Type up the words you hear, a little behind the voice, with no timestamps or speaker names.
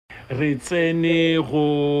re tsene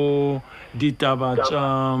go ditaba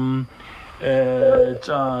tša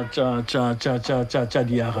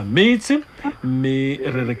Diagametse mme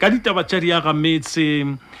re ka ditaba tša Diagametse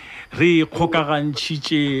re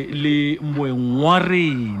kgokagantšhitše le moeng wa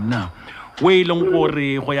rena o e leng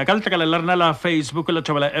gore go ya ka letlakala la rena la Facebook la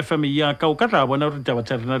Thobela FM ya ka o ka tla bona gore ditaba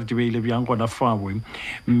tša rena re di beile bjang gona fawe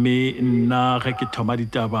mme nna ge ke thoma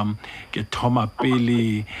ditaba ke thoma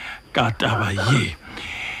pele ka taba ye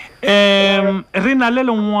re na le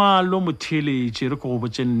lengwalo motheletše re go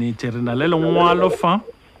botse nnete re na le lengwalo fa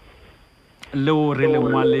leo re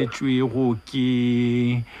lengwaletšwego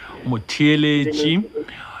ke motheletši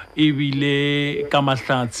ebile ka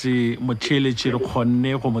mahlatse motheletši re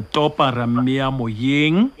kgonne go mo topa ra mmea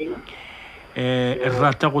moyeng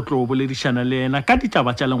rata go tlo boledišana le yena ka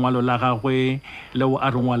ditaba tša lengwalo la gagwe leo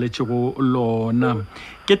a re ngwaletšego lona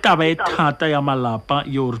ke taba e thata ya malapa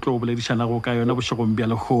yeo re tlo boledišanago ka yona bošegong bja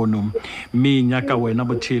lekgono mme nyaka wena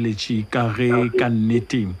motheletši ka ge ka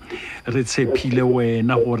nnete re tshepile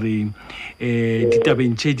wena gore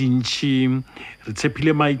ditabeng tše dintšhi re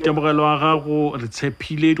tshepile maitemogelo a gago re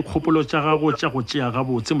tshepile dikgopolo tša gago tša go tšea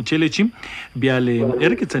gabotse motheletši bjale e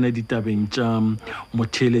re ke tsene ditabeng tša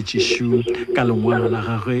motheletši shu ka lengwalo la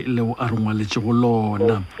gagwe leo a re ngwaletšego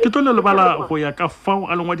lona ke tlo le lebala go ya ka fao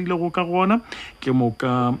a lengwadilego ka gona ke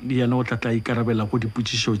moka yena o tlatla ikarabela go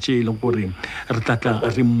dipotšišo tše e leng gore re tlatla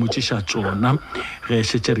re mmotšiša tšona ge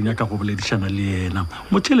šetše re nyaka go boledišana le yena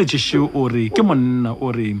motheletši shu o re ke monna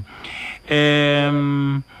o re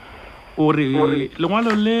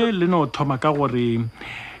lengwalo le no thoma ka gore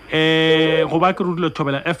go ba ke rutile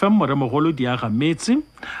Thobela FM more mogolo Diagametse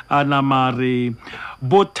a nama re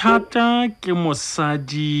bothata ke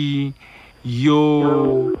mosadi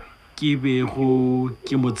yo ke bego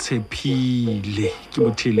ke motshepile ke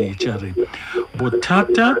motheletša re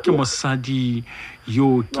bothata ke mosadi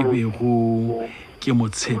yo ke bego ke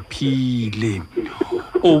motshepile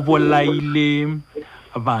o bolaile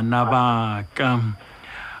bana ba ka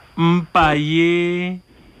mpa ye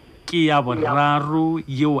ke ya boraro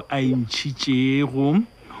yeo a ntšhitšego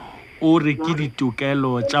o re ke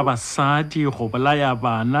ditokelo tša basadi go bolaya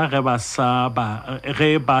bana ge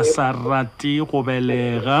ba sa rate go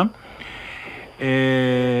belega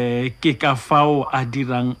ke ka fao a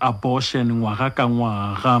dirang abortion ngwaga ka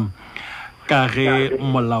ngwaga ka ge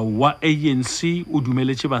molao wa ANC o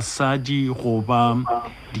dumeletše basadi go ba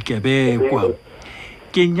dikebekwa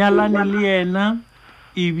ke nyalane le yena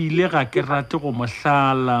ebile ga ke rate go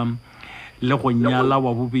mohlala le go nyala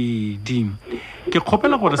wa bobedi ke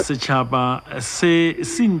kgopela gore setšhaba se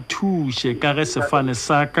nthuše ka ge sefane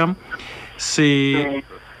sa ka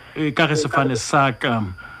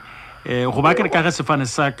go ba ke re ka ge sefane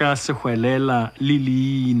sa ka se hwelela le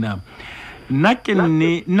leina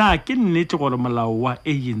nna ke nnete gore molao wa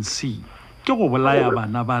ANC ke go bolaya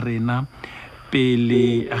bana ba rena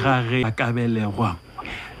pele ga ge a ka belegwa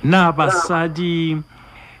na basadi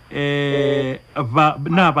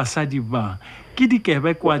ba ke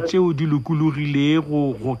dikebekwa tšeo di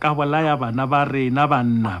lokologilego go ka bolaya bana ba rena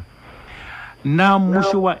banna na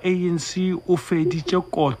mmušo wa ANC o feditše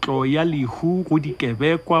kotlo ya lehu go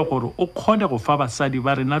dikebekwa gore o kgone go fa basadi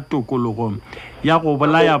ba rena tokologo ya go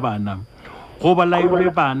bolaya bana go bolailwe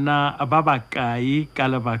bana ba bakae ka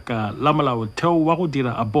lebaka la molaotheo wa go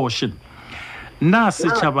dira abortion na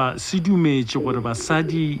setšhaba se dumetše gore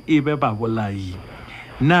basadi e be ba bolai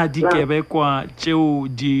na dikebekwa tšeo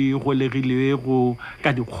di golegilego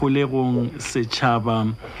ka dikgolegong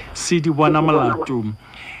setšhaba se di bona molato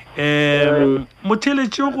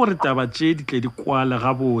motheletše gore taba tše di tle di kwale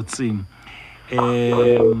gabotse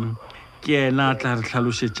ke yena a tla re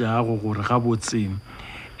hlalošetšago gore gabotse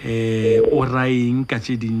o raeng ka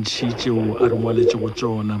tše dintšhi tšeo a re ngwaletšego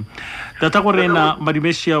tšona tata gore ena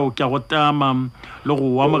madimešiao ke a go tama le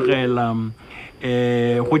go amogela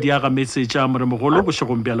go Diagametse tša moremogolo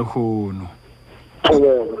bošegong bja lekgono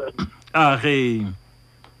a ge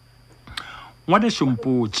ngwane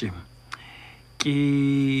šompotše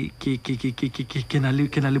ke na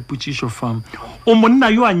le potšišo fa o monna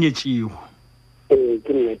yo a nyetšego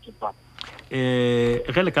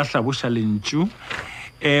ge le ka hlaboša lentšu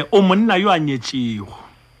o monna yo a nyetšego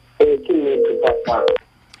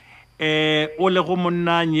o le go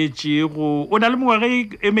monna a nyetšego o na le mengwaga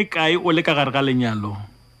e mekae o le ka gare ga lenyalo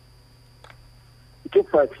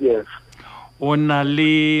o na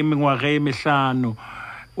le mengwaga e mehlano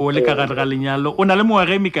o le ka gare ga lenyalo o na le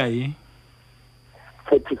mengwaga e mekae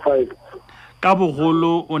 45 ka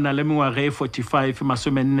bogolo o na le mengwaga e 45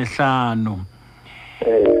 masomennehlano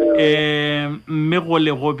mme go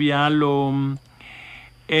le go bjalo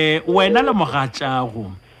wena le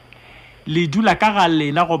mogatšago le dula ka ga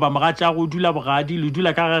lena goba mogatša go dula bogadi le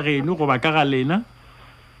dula ka ga geno goba ka ga lena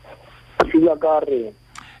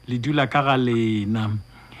le dula ka ga lena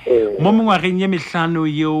mo mengwageng ye mehlano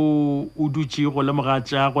yeo o dutše go le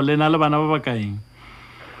mogatša go lena le bana ba bakaeng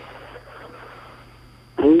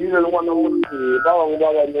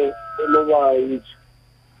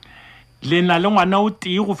le na le ngwana o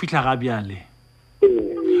tee go fihla ga bjale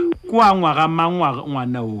kwa ngwaga mang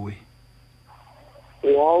ngwana owe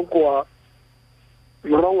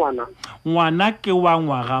ngwana ke wa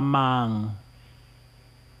ngwaga mang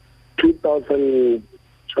 2012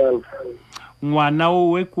 ngwana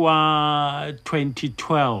owe kwa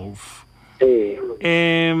 2012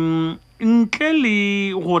 ntle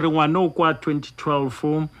le gore ngwana o kwa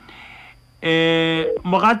 2012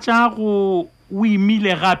 mogatšago o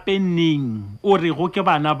imile gape neng o re go ke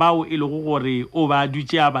bana bao e lego gore o ba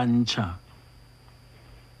dutše a bantšha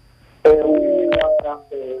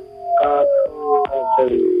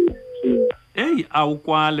ei a o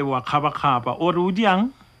kwa le wa kgabakgaba o re o diang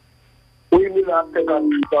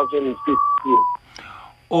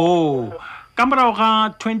oh ka morago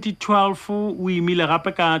ga 2012 o imile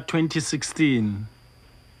gape ka 2016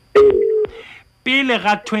 pele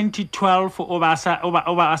ga 2012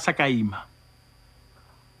 o ba a sa ka ima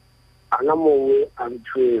ana mowe a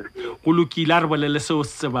ntšhwere go lokile a re bolele seo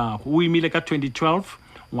se tsebago o imile ka 2012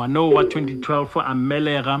 ngwana wa 2012 a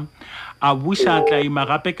mmelega a buša a tla ima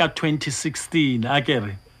gape ka 2016 a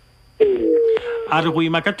kere a re go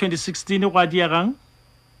ima ka 2016 go a diegang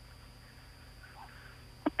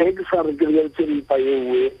ke sa re ke le dimpa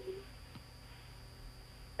yewe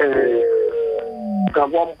ka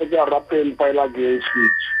bo mpotsa rapeng pa ela ge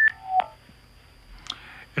switch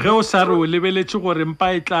ge o sa re o lebeletše gore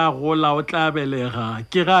mpa e tla gola o tla belega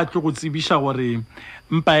ke ga a tlo go tsebiša gore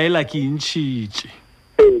mpa ela ke ntšhitše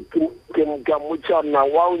ke motša na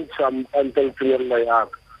wa o ntšha mpa ntelelela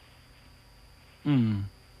yaka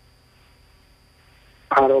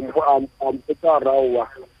a re mpotsa raowa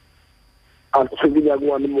a tshwebile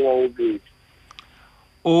ngwane mo wa obedi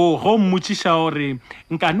o go mmotšiša gore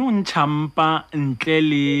nkane o ntšha mpa ntle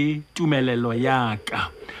le tumelelo yaka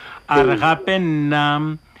a re gape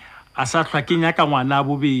nna a sa hlwa ke nyaka ngwana a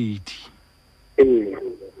bobedi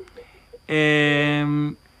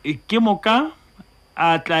ke moka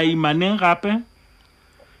a tla imaneng gape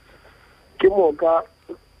ke moka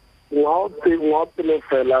ngwa pele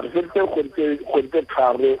fela re fete kgwete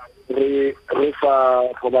tharo re sa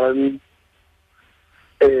gobalane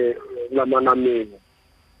namanameng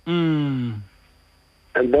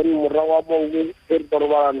and then morwa wa mo e re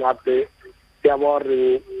robalana gape ya ba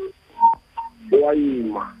re wa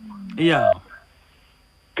ima ya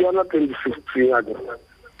ke yona 2016 a kere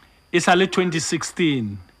e sa le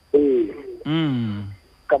 2016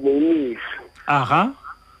 ka mo imisa aha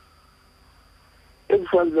e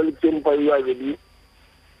tshwanetse le tempa ya bedi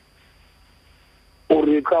o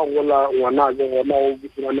re ka gola ngwana o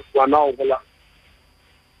gola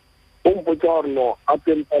o mpotsa gore no a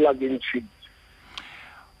tempa la gentšhi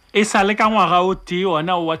e sa le ka ngwaga o tee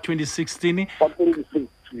ona wa 2016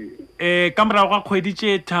 ka morago ga kgwedi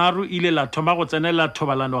tše tharo ile la thoma go tsenela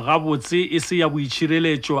thobalano gabotse e se ya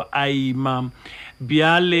boitšhireletšo a ima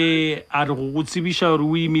bjale a re go tsebiša gore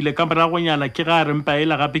o imile ka moragonyana ke ga a re mpa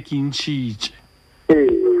ela gape ke ntšhitše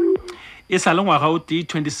e sa le ngwaga o tee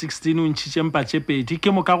 2016 o ntšhitše mpa tše pedi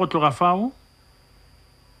ke moka go tloga fao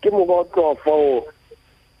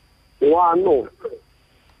ngwano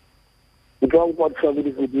nkang kwa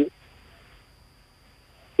tshabudi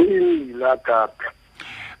la kape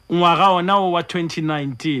ngwaga ona o wa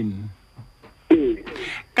 2019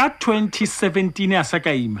 ka 2017 a sa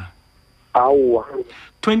ka ima aowa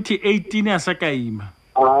 2018 a sa ka ima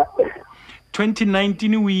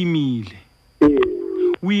 2019 o imile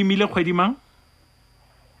o imile kgwedi mang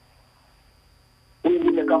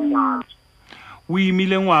o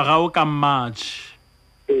imile ngwaga o ka March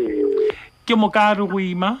ke moka a re go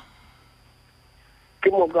ima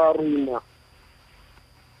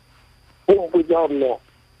o mpotsa no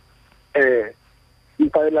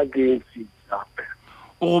mpa ela ke gape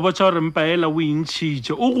o go botša gore mpa ela o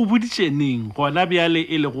intšhitše o go boditše neng gona bjale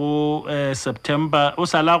e le go September o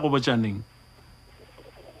sa la go botša neng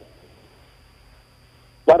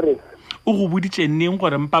o go boditše neng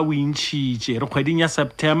gore mpa o intšhitše re kgweding ya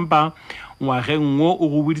September ngwageng wo o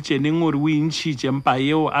go boditše neng gore o intšhitše mpa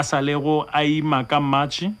yeo a sa lego a ima ka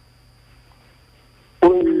March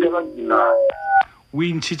o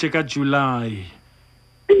intšhitše ka July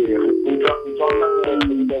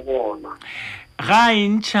ga e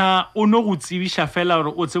ntšha o no go tsebiša fela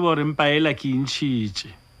gore o tsebe gore mpa ela ke intšhitše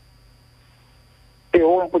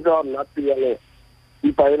o mpotsa gore nna pele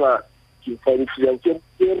mpa ela ke fantsile ke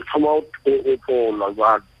re thoma o tlola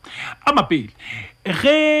jwale a mapele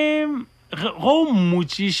go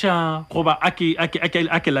mmotsiša goba a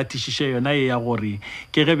ke latišiše yona e ya gore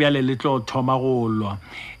ke ge bjale le tlo thoma go lwa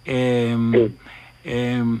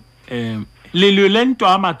le le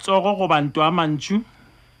ntwa a matsogo goba ntwa a mantšu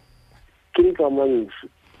ke ntwa mantšu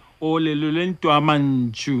o le le ntwa a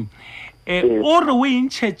mantšu o re o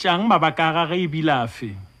intšhetšang mabaka a gage e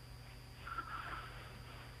bilafe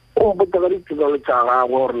o botsa ka ditokelo tša gagwe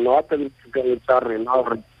gore no ata ditokelo tša rena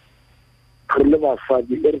gore re le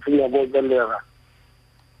basadi e re senya bobelega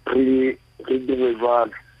re dire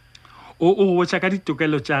jwale o botsa ka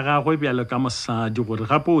ditokelo tša gagwe bjalo ka mosadi gore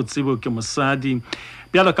gape o tsebe ke mosadi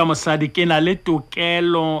bjalo ka mosadi ke na le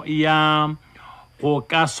tokelo ya go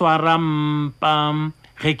ka swara mpa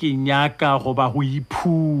ge ke nyaka goba go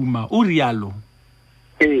iphuma o rialo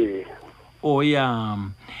o ya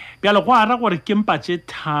bjalo go ara gore ke mpa tše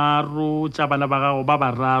tharo tša bana ba gago ba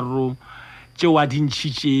bararo tšeo a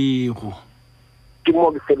dintšhitšego ke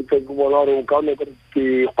mo ke feditse ke bona gore o kaone gore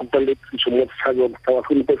ke kopele thuso mo setšhabeng ba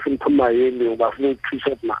fente fente maele ba fente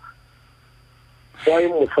thuso na wa e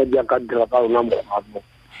mosadi a ka dira ka ona mogabo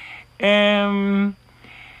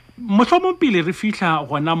mohlomong pele re fihla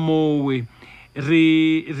gona mowe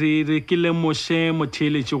re ke lemoše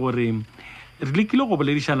motheeletše gore re lekile go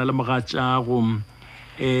boledišana le mogatšago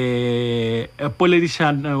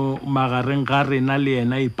poledišano magareng ga rena le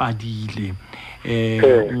yena e padile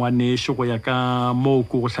ngwanešo go ya ka moo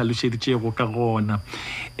ko go hlalošeditšego ka gona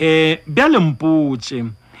bjale mpotše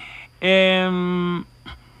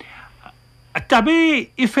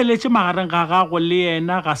tabe e feletše magareng ga gago le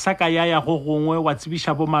yena ga sa ka ya go gongwe wa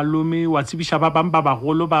tsebiša bo malome wa tsebiša ba bang ba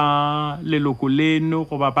bagolo ba leloko leno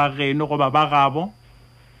goba ba geno goba ba gabo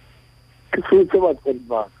ke tsetse batswadi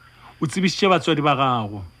ba o tsebišitše batswadi ba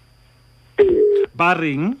gago ba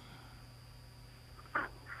reng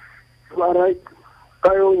ba ra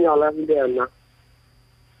ka yo nyala le yena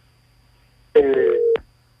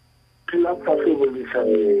ke la fa se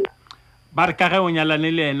boledišana ba re ka ge o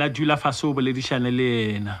nyalane le yena dula fase o boledišane le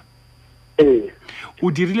yena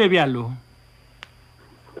o dirile bjalo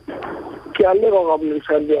ke a lego ga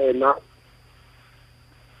boledišane le yena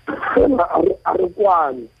a re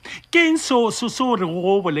kwane ke eng so re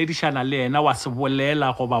go boledišana le yena wa se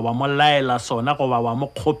bolela goba wa mo laela sona goba wa mo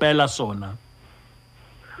kgopela sona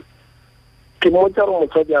ke motsa re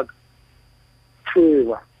motsadi aka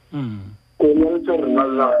tseba ko nyaletse gore na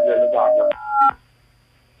le bana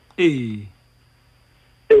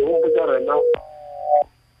o botsa rena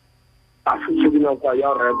a fitlhe dinako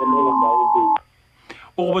ya rebe le go baobedi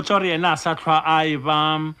o go botsa gore yena a sa tlhwa a e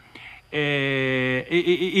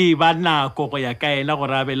ba nako go ya ka yena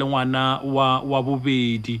gore a be le ngwana wa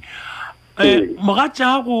bobedi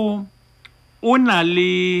mogatšago o na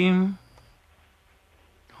le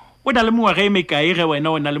mengwaga e mekae ge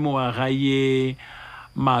wena o na le mengwaga ye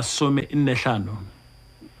 45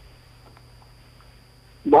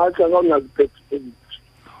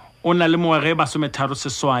 o na le mengwaga e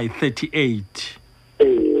 38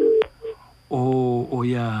 o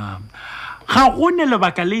ya ga go ne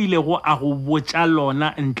lebaka le ilego a go botša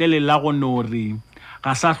lona ntle le la go nore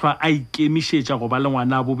ga sa hlwa a ikemišetša go ba le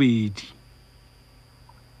ngwana a bobedi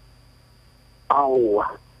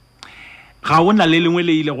ga o na le lengwe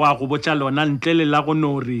le ilego a go botša lona ntle le la go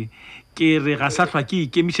nore ke re ga sa hlwa ke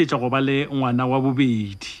ikemišetša go ba le ngwana wa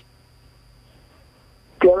bobedi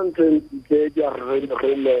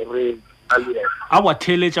a wa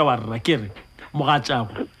theeletša wa rra ke re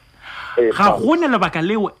mogatšago ga go ne lebaka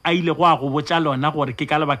leo a ilego a go botša lona gore ke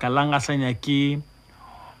ka lebaka lang a sa nyake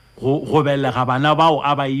go belega bana bao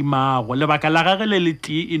a ba imago lebaka la gage le le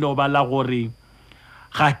tee e no ba la gore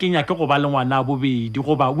ga ke nyake go ba le ngwana a bobedi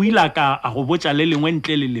goba o ile a go botša le lengwe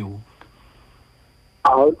ntle le leo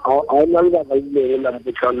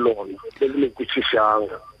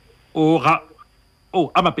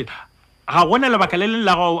a mapela ga gona lebaka le leng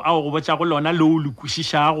la a go botša go lona leo le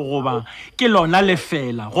kwešišago goba ke lona le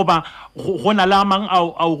fela goba go na le a mang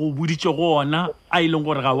a go boditše go ona a e leng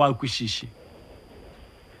gore ga o a kwešiše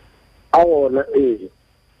a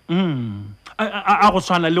go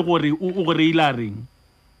tshwana le gore o gore ile a reng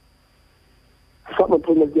sa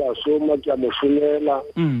mothomo ke a soma ke a mošomela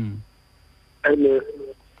ene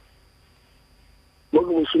mo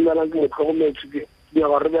ke mošomela ke motlhokometse ke ya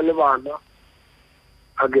re be le bana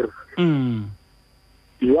a kere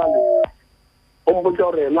jale o mpotsa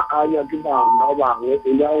gore ena a nyake bana ba bangwe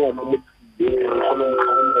e le a ngwana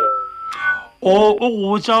o go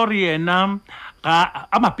botsa gore yena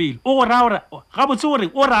a mapele o go raya gore gabotse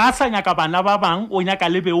gore o re a sa nyaka bana ba bang o nyaka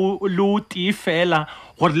le be le o tee fela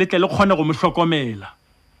gore le tle le kgone go mo hlokomela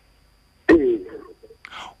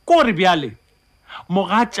ko re bjale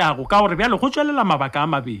mogatšago ka gore bjale go tswelela mabaka a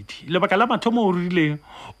mabedi lebaka la mathomo o rileng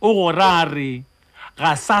o go rare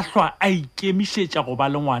ga sa hlwa a ikemišetša go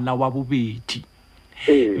ba le ngwana wa bobedi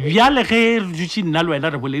bjale ge re dutše nna le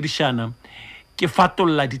wena re boledišana ke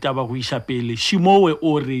fatolola ditaba go iša pele šimowe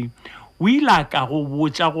o re o ile ka go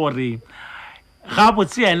botša gore ga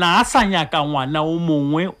botse yena a sa nyaka ngwana o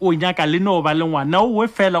mongwe o nyaka le no ba le ngwana o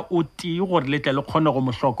fela o tee gore le tle le kgone go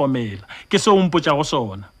mo hlokomela ke se o mpotša go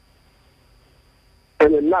sona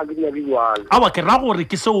awa ke ra gore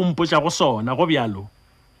ke se o mpotša go sona go bjalo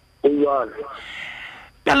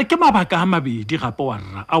bjale ke mabaka a mabedi gape wa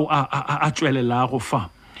rra ao a tswelela go fa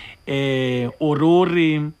o re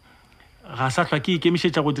ga sa hlwa ke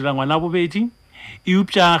ikemišetša go dira ngwana bobedi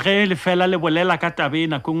eupša ge le fela le bolela ka tabe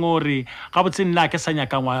nako ngore ga botse nna ke sa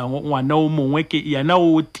nyaka ngwana o mongwe ke yena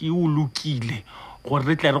o tee o lokile gore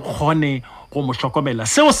re tle re kgone go mo hlokomela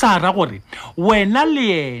seo sa ra gore wena le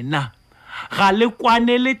yena ga le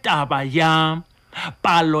kwane le taba ya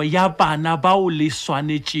palo ya bana bao le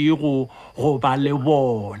swanetšego go ba le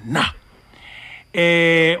bona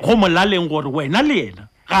go molaleng gore wena le yena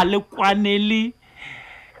ga le kwane le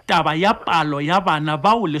taba ya palo ya bana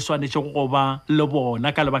bao le swanetšego go ba le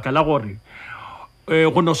bona ka lebaka la gore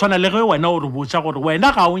go no swana le ge wena o re botša gore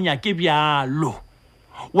wena ga o nyake bjalo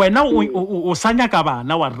wena o sa nyaka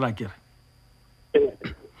bana wa rra kere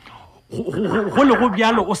go le go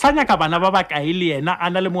bjalo o sa nyaka bana ba bakae le yena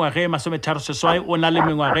a na le mengwaga e 36 o na le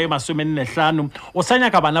mengwaga e 45 o sa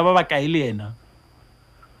nyaka bana ba bakae le yena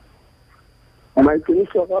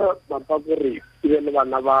maikemišo ga papa gore e be le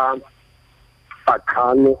bana ba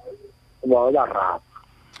batlhano ba bararo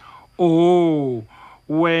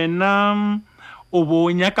wena o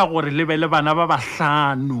bo nyaka gore le be le bana ba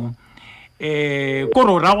bahlano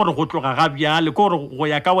kore o ra gore go tloga ga bjale kore go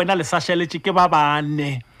ya ka wena le sa šeletše ke ba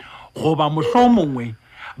bane goba mohlolo mongwe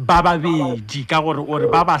ba babedi ka gore o re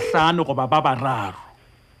ba bahlano goba ba bararo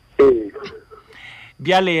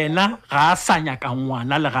bjale yena ga a sa nyaka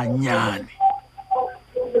ngwana le gannyane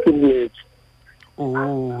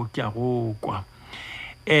ke a go kwa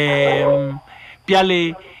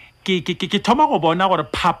bjale ke thoma go bona gore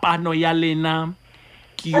phapano ya lena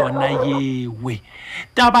ke yona yewe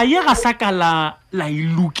taba ye ga sa ka la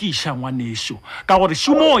ilukiša ngwanešo ka gore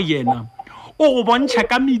šomo yena o go bontšha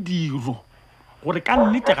ka mediro gore ka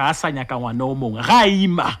nnete ga a sa nyaka ngwana o mongwe ga a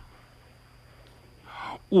ima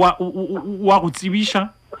wa go tsebiša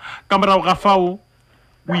ka morago ga fao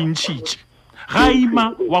o intšhitše ga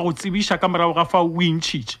ima wa go tsebiša ka morago ga fao o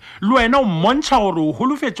intšhitše le wena o mmontšha gore o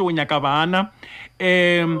holofetše o nyaka bana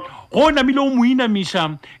go namile o mo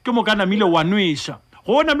inamiša ke mo ka namile wa nweša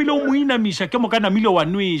go namile o mo inamiša ke mo ka namile wa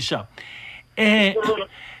nweša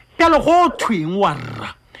bjalo go thweng wa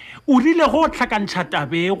rra o rile go tlhakantšha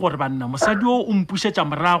tabe gore banna mosadi o mpušetša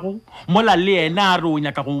morago mola le yena a re o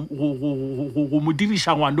nyaka go mo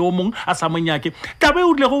diriša ngwane o mongwe a sa monyake tabe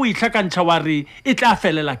o rile go o itlhakantšha wa re e tla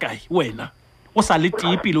felela kae wena o sa le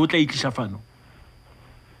tee pele o tla itliša fano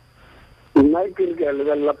nna ke re ke a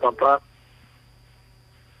lebelela papa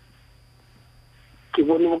ke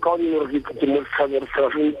bone bokaone gore ke mo setšhabeng sa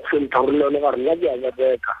sentharolelo ga rena ke a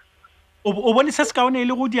bereka o bone se se kaone e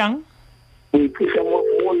le go diang o ikisa mo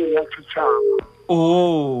ya setšhaba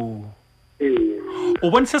o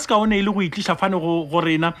bone se se kaone e le go itliša fane go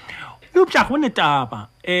rena eupša go netaba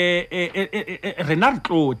rena re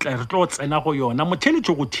tlo tsena go yona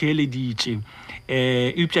motheletše go theeleditše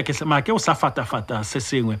eupša ke make o sa fatafata se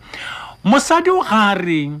sengwe mosadi o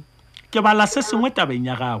gare ke bala se sengwe tabeng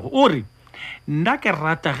ya gago o re nna ke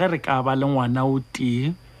rata ge re ka ba le ngwana o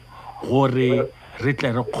tee gore re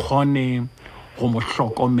tle re kgone go mo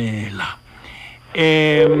hlokomela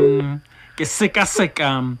ke seka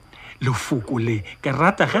lefoko le ke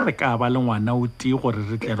rata ge re ka ba le ngwana o tee gore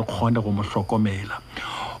re tle re kgone go mo hlokomela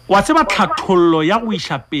wa tseba tlhathollo ya go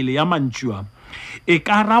iša pele ya mantšwa e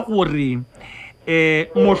ka ra gore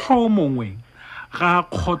mohlolo mongwe ga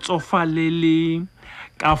kgotsofalele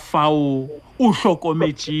ka fao o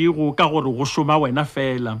hlokometšego ka gore go šoma wena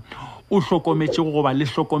fela o hlokometšego goba le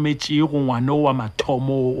hlokometšego ngwane wa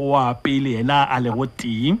mathomo wa pele yena a lego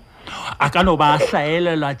tee a ka no ba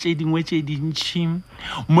hlaelelwa tše dingwe tše dintšhi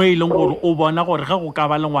mo e leng gore o bona gore ge go ka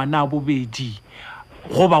ba le ngwana a bobedi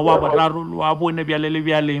goba wa boraro wa bone bjale le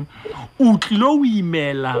bjale o tlilo o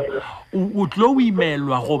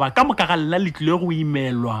imelwa goba ka moka ga lena le tlile go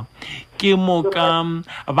imelwa ke moka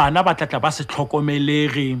bana ba tlatla ba se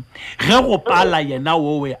tlhokomelege ge go pala yena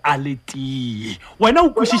owe a le tee wena o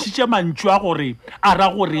kwešišitše mantšu a gore a ra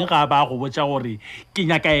goreng ga ba go botša gore ke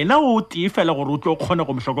nyaka yena o tee fela gore o tlo kgone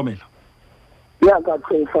go mo hlokomela ya ka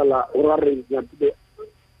tlhoefala o ra re nyapile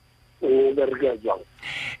o bereke jang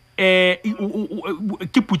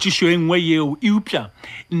ke putsišo e nngwe yeo eupša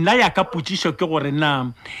nna ya ka putsišo ke gore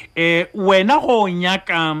na wena go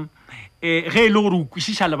nyaka ge e le gore o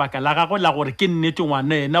kwešiša lebaka la gagwe la gore ke nnete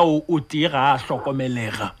ngwana ena o tee ga a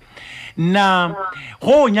hlokomelega na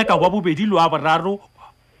go nyaka wa bobedi le wa boraro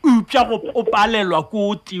upša o palelwa ko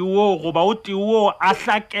o teo goba o teo a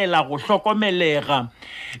hlakela go hlokomelega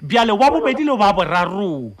bjale wa bobedi le wa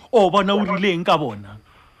boraro o bona o rileng ka bona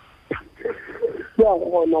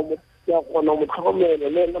ya kgona mo tlhokomela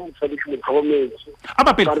le nna mosadi ke mo tlhokometse a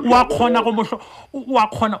ba pele wa kgona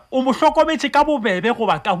o mo hlokometse ka bobebe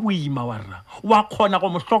goba ka boima wa rra wa kgona go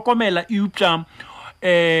mo hlokomela eupša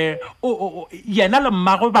yena le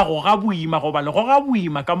mmagwe ba go ga boima goba le go ga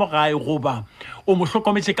boima ka mo gae goba o mo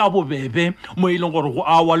hlokometse ka bobebe mo e leng gore go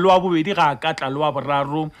awa le wa bobedi ga a ka tla le wa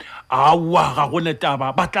boraro awa ga go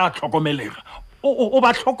netaba ba tla tlhokomelega o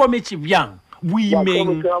ba tlhokometse bjang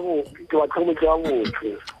boimeng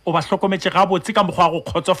o ba hlokometse gabotse ka mokgwa go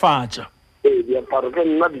kgotsofatša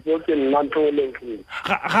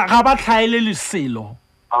ga ba tlhaele leselo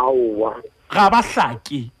ga ba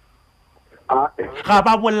hlake ga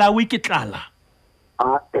ba bolawe ke tlala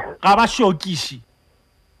ga ba šokiši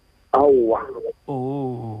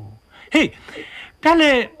he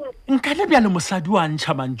bjale nkale bjale mosadi wa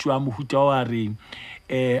ntšha mantšu a mohuta wa reng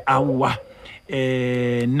aowa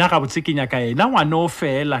nna gabotse ke nyaka ena ngwane o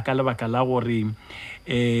fela ka lebaka la gore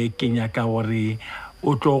ke nyaka gore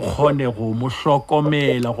o tlo kgone go mo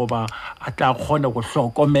hlokomela goba a tla kgone go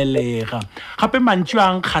hlokomelega gape mantšu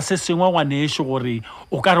a nkga se sengwe ngwanešo gore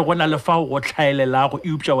o ka re go na le fa go tlhaelelago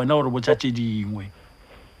eupša wena gore botša tše dingwe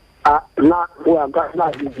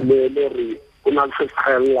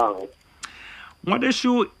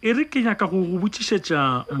ngwanešo e re ke nyaka go go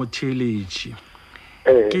botšišetša motheeletši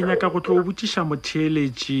ke nyaka go tlo botšiša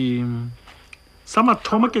motheeletši sa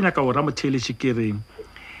mathomo ke nyaka go ra motheeletši ke re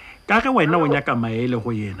ka ge wena o nyaka maele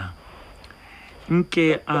go yena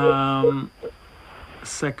nke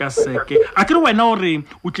sekaseke a ke re wena gore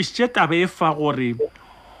o tlišitše taba e fa gore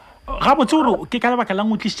ga botse gore ke ka lebaka lang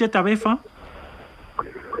o tlišitše taba e fa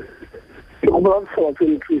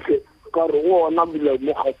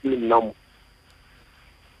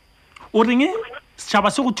o reng setšhaba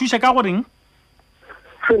se go thuša ka goreng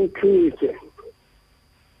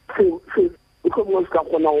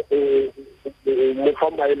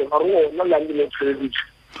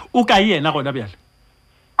o ka yena gona bjale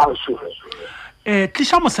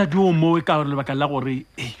tliša mosadi o mo ka lebaka la gore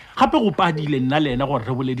gape go padile nna le ena gore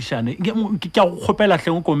re boledišane ke a go kgopela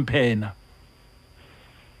hleng komphena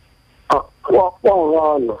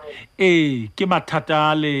ke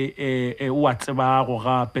mathata le o a tsebago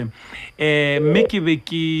gape mme ke be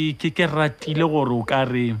ke ratile gore o ka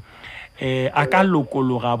re a ka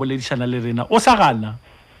lokologa boledišana le rena o sa gana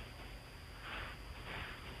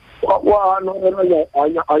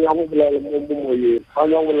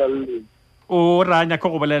o ra nyaka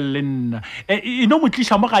go bolela le nna e no mo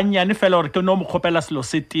tliša mo gannyane fela gore ke no mo kgopela selo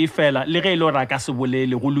se tee fela le ge e le gore a ka se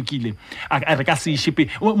bolele go lokile a re ka se ishipe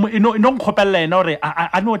e no nkgopelela ena gore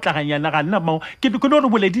a no tla gannyane ga nna mo ke no re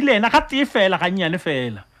boledi le ena ga tee fela gannyane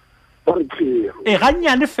fela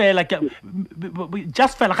gannyane fela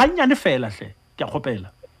just fela gannyane fela hle ke a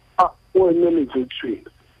kgopela o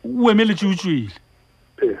emeletse o tswile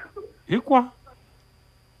e kwa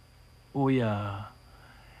o ya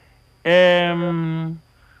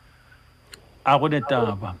a go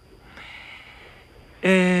netaba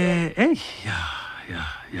ya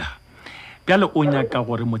bjale o nyaka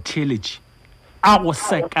gore motheeletši a go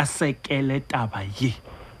sekasekele taba ye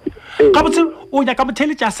gabotse o nyaka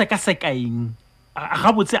motheeletši a sekaseka eng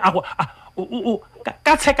gabotse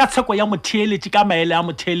ka tshekatsheko ya motheeletši ka maele a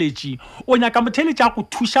motheeletši o nyaka motheeletši a go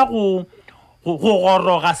thuša go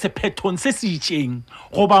goroga sephethong se se itšeng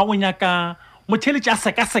goba o nyaka motheeletši a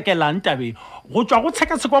sekasekelang tabe go tšwa go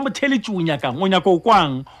tshekatsheko wa motheeletši o nyakang o nyaka o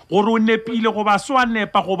kwang gore o nepile goba se wa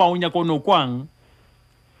nepa goba o nyaka o ne o kwang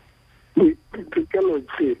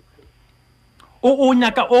o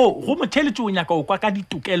nyaka go motheeletši o nyaka o kwa ka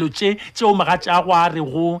ditokelo tšeo mogatša go a re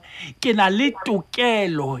go ke na le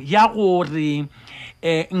tokelo ya gore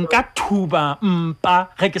nka thuba mpa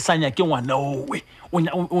ge ke sa nyake ngwana owe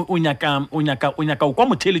o nyaka o kwa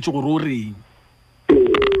motheeletši gore o reng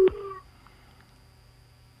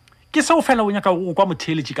ke seo fela o nyaka go kwa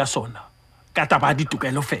motheeletši ka sona ka taba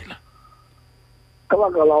ditokelo fela ka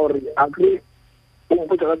baka la gore a kre o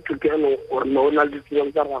mpotsa ka ditokelo gore na o na le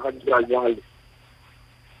ditokelo tsa raga dira jale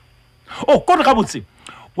kore gabotse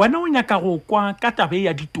wena o nyaka go kwa ka taba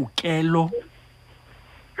ya ditokelo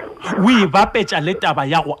o e bapetša le taba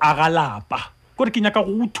ya go aga lapa kore ke nyaka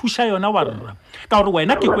go thuša yona wa rra ka gore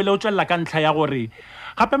wena ke kwele o tswelela ka ntlha ya gore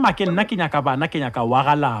gape make nna ke nyaka bana ke nyaka wa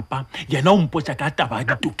ga lapa yena o mpotsa ka taba ya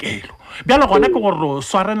ditokelo bjalo gona ke gore ro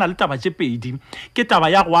swarena le taba tše pedi ke taba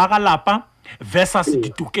ya go aga lapa versus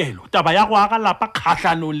ditokelo taba ya go aga lapa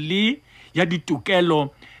kgahlano le ya ditokelo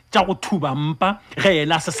tša go thuba mpa ge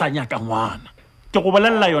yena se sa nyaka ngwana ke go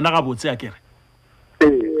bolelela yona ga botse ya kere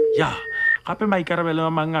ya gape maikarabelo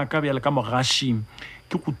a mang a ka bjale ka mogashi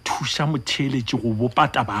ke go thuša motheeletši go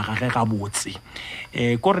bopa taba ga ge ga botse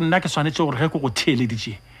kore nna ke swanetše gore ge ke go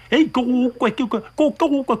theeleditše ke go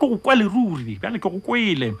kwa leruri bjale ke go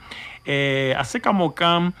kwele a se ka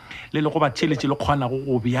moka le go ba theeletše le kgona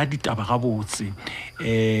go bea ditaba ga botse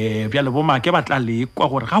bjale bomake ba tla lekwa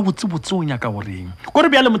gore ga botse o nyaka goreng kore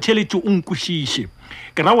bjale motheeletši o nkwešiše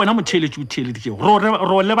ke ra wena motheeletši o theeleditše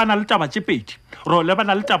ro lebana le taba tše pedi ro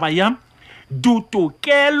lebana le taba ya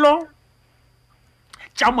ditokelo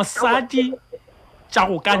tša mosadi tša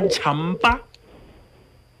go ka ntšha mpa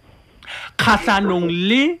kgahlano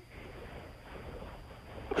le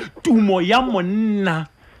tumo ya monna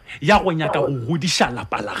ya go nyaka go godiša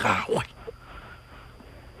lapa la gagwe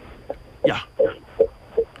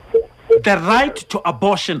the right to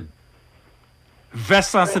abortion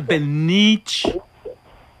versus the need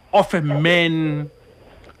of a man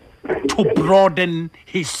to broaden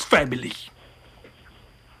his family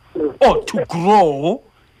or to grow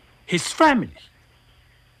his family.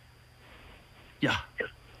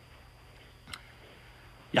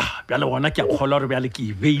 Bjale gona ke a kgolwa gore bjale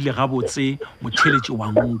ke beile gabotse motheeletši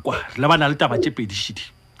wa nkwa re le bana le taba tše pedi šidi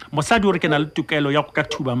mosadi o re ke na le tokelo ya go ka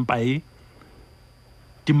thuba mpa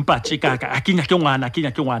dimpa tše kaka a ke nyake ngwana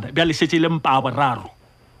bjale šetše le mpa a boraro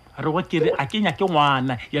re go kere a ke nyake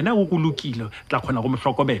ngwana yena o go lokile tla kgona go mo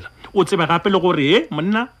hlokomela o tsebe gape le gore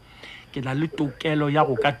monna ke na le tokelo ya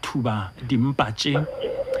go ka thuba dimpa tše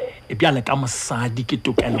bjale ka mosadi ke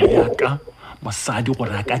tokelo ya ka mosadi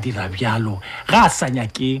gore a ka dira bjalo ga a sa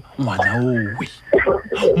nyake ngwana owe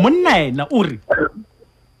monna ena o re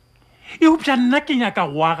e upša nna ke nyaka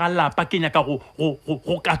go aga lapa ke nyaka go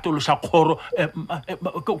katološa kgoro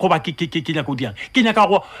goba ke nyaka go diang ke nyaka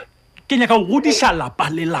go godiša lapa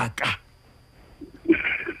le laka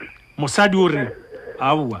mosadi o re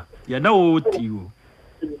aowa yena o tio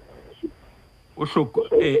o hloko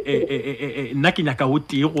nna ke nyaka o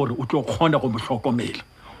tee gore o tlo kgona go mo hlokomela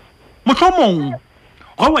mohlomong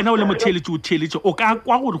ga wena o le motheeletši o theeletše o ka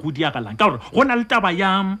kwa gore go diagalang ka gore go na le taba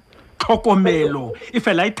ya tlhokomelo e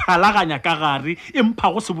fela e thalaganya ka gare e mpha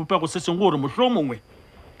go sebopego se sengwe gore mohlomongwe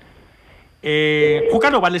go ka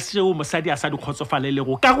no ba le seo mosadi a sa di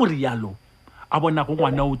kgotsofalelego ka gore yalo a bona go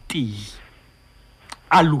ngwana o tee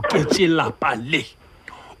a loketše lapa le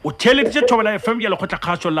o theeleditše thobela fm ya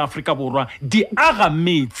lekgotlakgašo la Afrika Borwa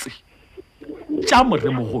Diagametse tša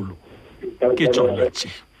moremogolo ke tšona tše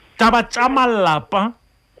taba tša malapa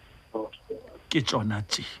ke tšona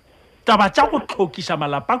tše taba tša go tlhokiša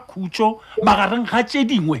malapa khutšo magareng ga tše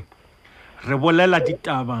dingwe re bolela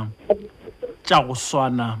ditaba tša go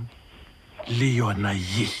swana le yona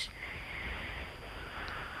ye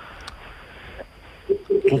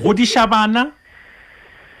go godiša bana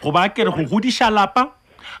go ba ke re go godiša lapa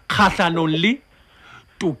kgahlano le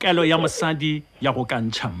tokelo ya mosadi ya go ka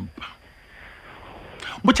ntšha mpa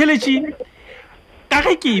motheeletši ka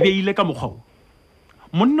ge ke e beile ka mokgwa o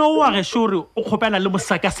monna o a gešo gore o kgopela le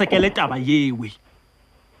mosakasekele taba yewe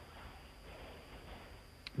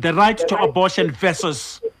the right to abortion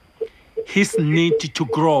versus his need to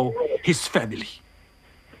grow his family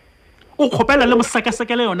o kgopela le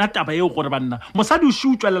mosakasekele yona taba yeo gore banna mosadi o še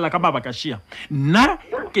utswelela ka mabaka šia nna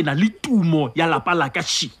ke na le tumo ya lapa la ka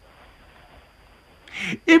ši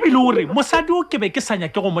ebile gore mosadi o ke be ke sa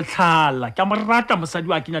nyake go mohlala ka mo rata mosadi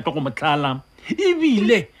o a ke nyake go mohlala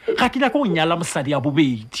ebile ga ke nyake go nyala mosadi ya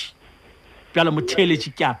bobedi bjale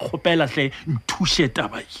motheeletši ke a kgopela hle nthuše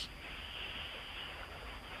taba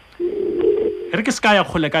re ke se ka ya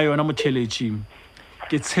kgole ka yona motheeletši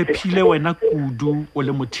ke tshepile wena kudu o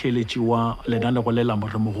le motheeletši wa lenaneo le la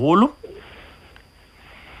moremogolo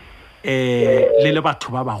le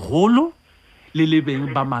batho ba bagolo le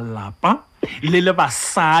beng ba malapa le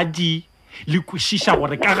basadi le kwešiša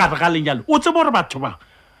gore ka gare ga lenyalo o tsebe gore batho ba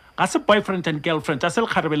ga se boyfriend and girlfriend a se le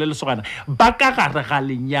kgarebe le lesogana ba ka gare ga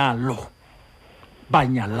lenyalo ba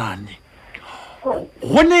nyalane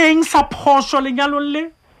go neng sa phošo lenyalong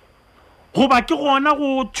le goba ke gona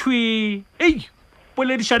go thwe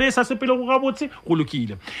boledišana e sa sepele go gabotse go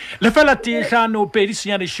lokile lefela tehlano pedi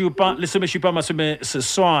senyane šupa lesomešupa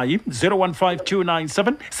masomeseswai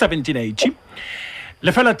 0152971780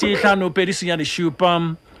 lefela tehlano pedi senyane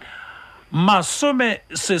šupa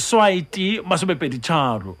masomeseswai ti masomepedi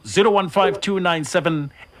tharo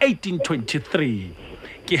 0152971823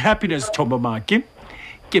 ke happiness thomamake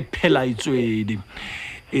ke phela itswedi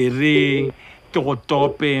e re ke go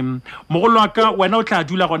tope mogolo wa ka wena o tla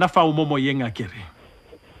dula gona fa o mo moyeng a kere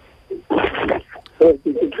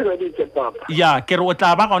ya kere o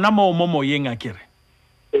tla ba gona mo moyeng a kere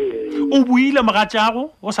o buile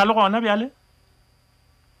mogatšago o sa le gona bjale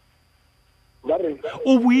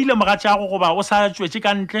o buile mogatšago goba o sa tšwetše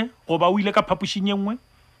ka ntle goba o ile ka phapošing ye nngwe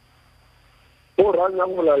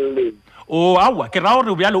o awa ke ra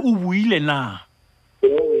gore bjale o buile na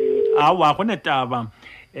awa go ne taba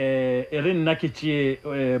e re nna ke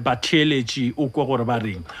tšee batheeletši o kwe gore ba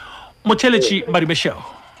reng motheeletši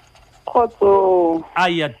Madimešego Kgotso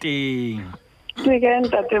a ya teng ke ka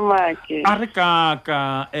ntate make a re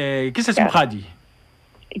kaka ke se se mogadi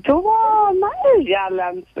ke bona ya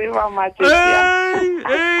la ntseba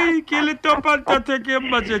matšatši ke le topa tate ke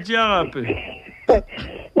matšatši a gape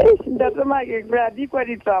ntate make ke a di kwa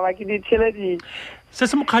ditaba ke di theeleditše se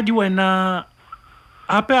se mogadi wena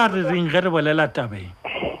gape a re reng ge re bolela tabe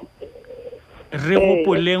re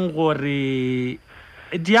gopoleng gore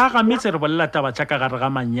Diagametse re bolela taba tša ka gare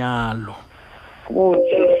ga manyalo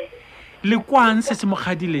le kwang se se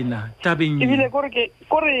mogadi lena tabeng ebile kore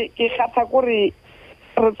ke kgatha kore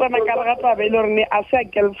re tsena ka re ga tabe le rene a se a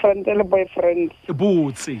girlfriend le boyfriend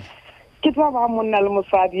botse ke tsa ba monna le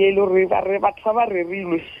mosadi e le re batho ba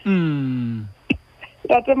rerilwe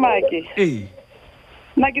tate make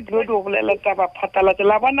nna ke tlo go bolela taba phatlalatša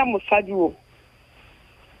la bona mosadi o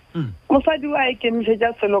a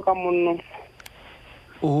ikemišetša selo ka monno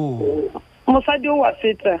mosadi o wa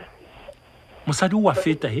feta mosadi o wa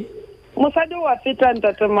feta mosadi o wa feta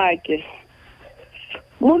ntate make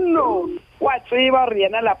monno wa tseba gore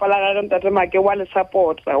yena lapa la gage ntate make wa le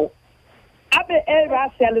support-a abe e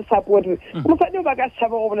ba se le support mosadi o ba ka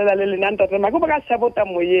tšhaba go bolela le lena ntate make o ba ka tšhabota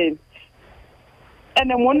moyeng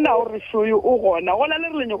ene monna o re shoyo o gona go la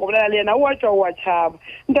le re lenyo go bolela le yena o a tšwa o a tšhaba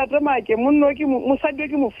ntate make mosadi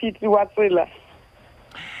ke mofiti wa tsela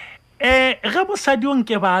ge mosadi o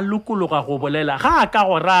nke ba lokologa go bolela ga a ka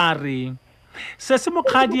go rare se se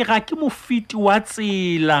mokgadi ga ke mofiti wa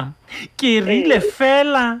tsela ke rile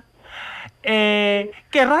fela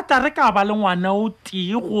ke rata re ka ba le ngwana o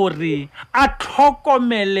tee gore a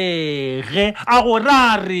tlhokomelege a go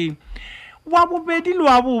rare wa bobedi le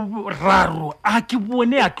wa boraro a ke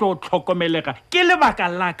bone a tlo tlhokomelega ke lebaka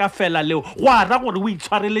la ka fela leo go ara gore o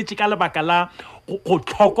itshwareletše ka lebaka la go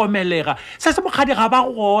tlhokomelega se se mokgadi ga ba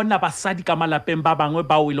gona basadi ka malapeng ba bangwe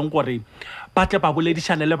bao e leng gore ba tle ba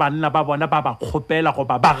boledišane le banna ba bona ba ba kgopela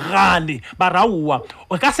goba ba gane ba raua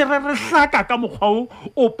o ka se re hlaka ka mokgwa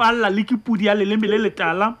o palela le ke pudi ya leleme le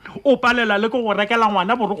letala o palela le ke go rekela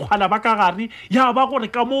ngwana borokgwana ba ka gare ya ba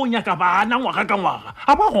gore ka mo o nyaka bana ngwaga ka ngwaga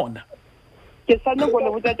a ba gona ke sane go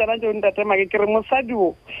le botsatšana jo ntate make ke re mosadi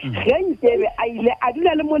o ge nkebe a ile a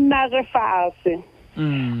dula le monna ge fase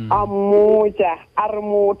a mmotša a re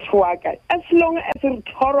motho wa ka as long as re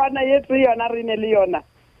thorwana yetse yona re ne le yona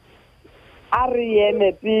a re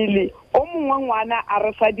eme pele o mongwe ngwana a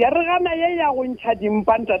re sadi re gana ye ya go ntšha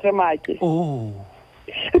dimpa ntate make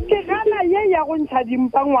ke gana ye ya go ntšha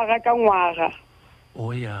dimpa ngwaga ka ngwaga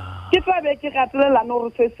ke tlabe ke gatelelane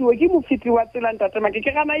gore sesiwe ke mofiti wa tsela ntate make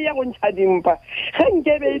ke gana ye ya go ntšha dimpa ge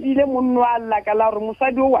nkebe ebile monno a llaka la gore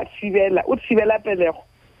mosadi o o thibela pelego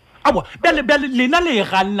abo bele lena le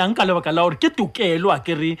gannang ka lebaka la gore ke tokelo a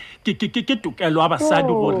kere ke tokelo a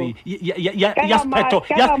basadi gore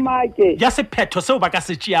ya sephetho seo ba ka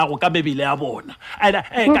se tšeago ka mebele ya bona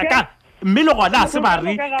mme le gona a se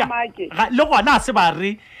ba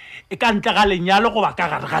re ka ntle ga lenyalo goba ka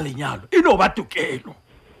gare ga lenyalo e no ba tokelo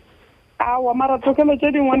awa mara tokelo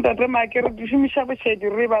tše dingwe ntate make re di šomiša bošedi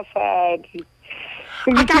re basadi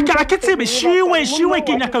a ke tsebe šiwe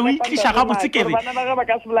ke nyaka o itliša gabotse kere bana ba ge ba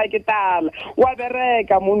ka se bola ke tala wa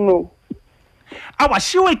bereka monno awa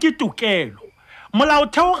šiwe ke tokelo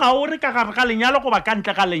molaotheo ga o re ka gare ga lenyalo goba ka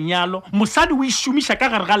ntle ga lenyalo mosadi o e šomiša ka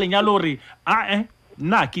gare ga lenyalo gore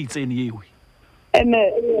nna ke itsene ewe ene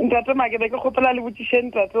ntate make ke kgopela le botšišeng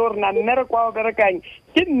ntate gore na mmereko wa o berekang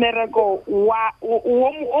ke mmereko wa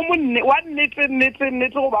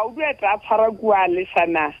nnete goba o dueta a tshwara kua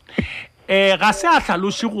lesana ga se a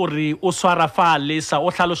hlaloše gore o swara fa lesa o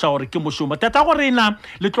hlaloša gore ke mošomo tata gore na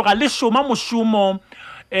le tloga le šoma mošomo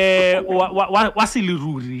wa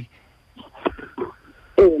seleruri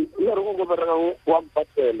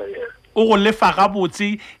o go lefa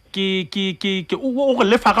gabotse o go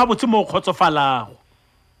lefa gabotse mo o kgotsofalago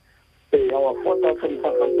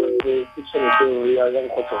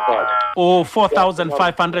o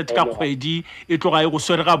 4,500 ka kgwedi e tloga e go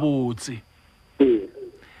swere gabotse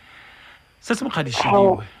se se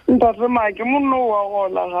mokgadišediwe ntate make monno wa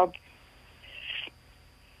gola gape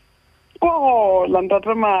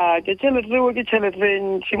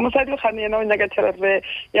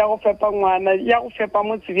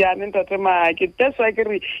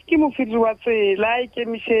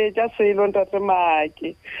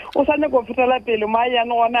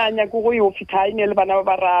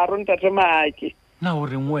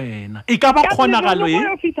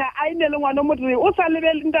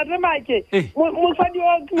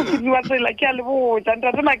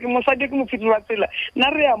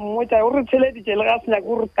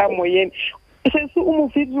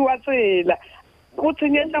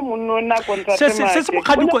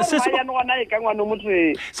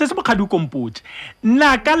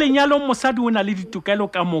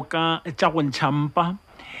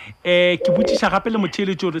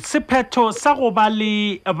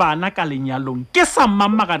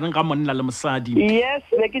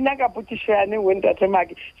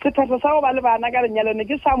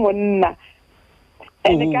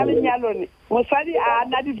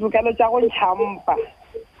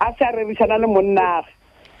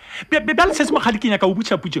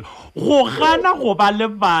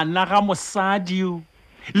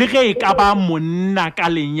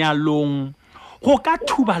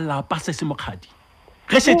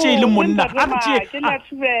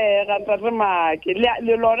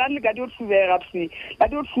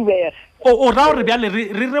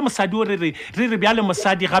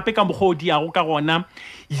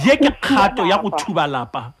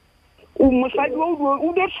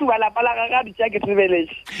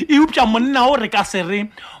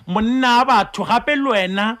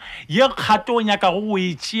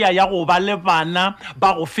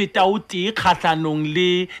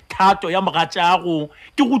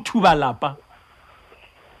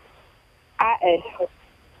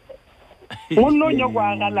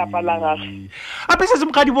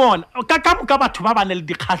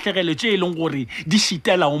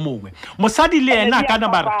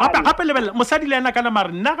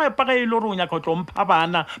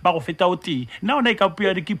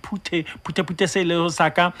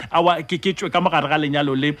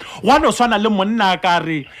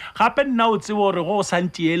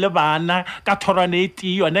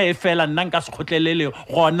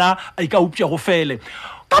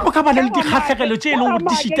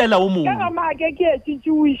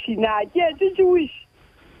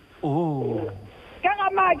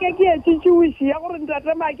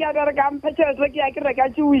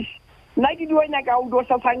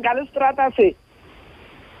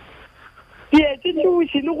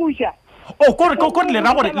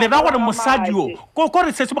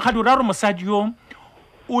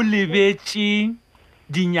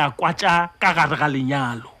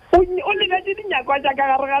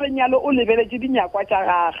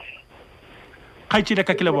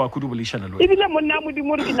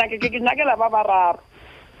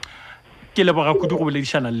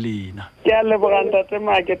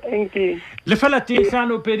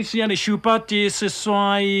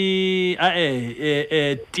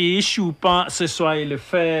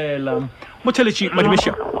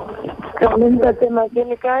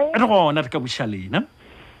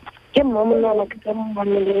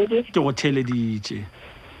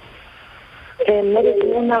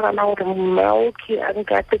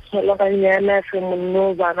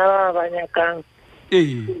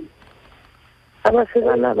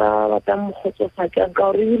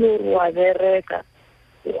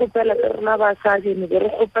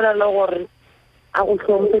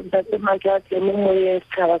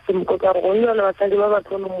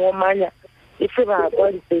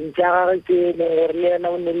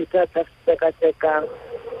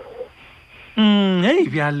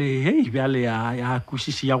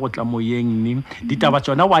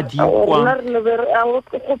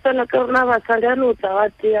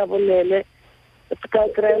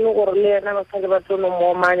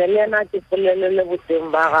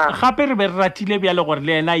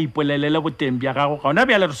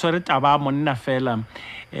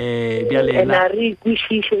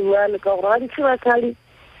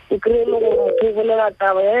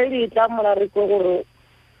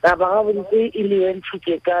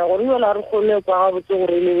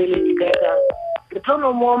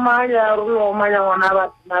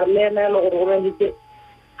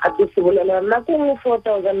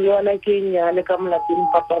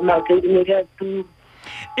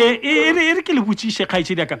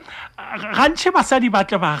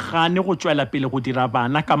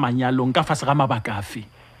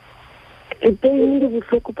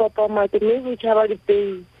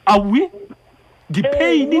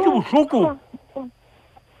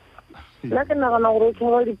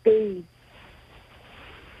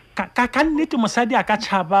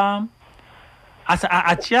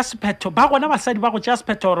a tšea sephetho ba gona basadi ba go tšea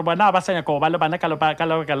sephetho gore bona ba sa nyaka go ba le bana ka lebaka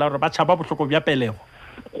la gore ba tšhaba bohloko bja pelego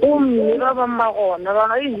gomme ba bang ba gona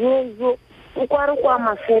ba ijo o kware kwa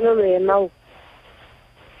mafelo wena o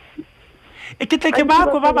e ke tle ke ba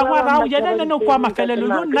go ba bangwe ra o yena le no kwa mafelelo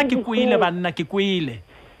no nna ke kwile banna ke kwile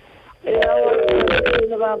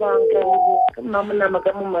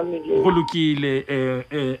go lokile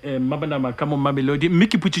mabanama ka mo mamelodi mme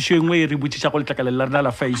ke putšišo engwe e re botšiša go letlakale la rena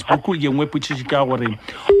la Facebook ye nngwe putšiši ka gore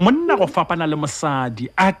monna go fapana le mosadi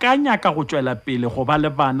a ka nyaka go tšwela pele go ba le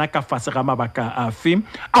bana ka fase ga mabaka afe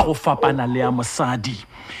a go fapana le ya mosadi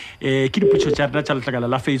ke diputšo tša rena tša letlakala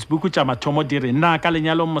la Facebook tša mathomo di re na ka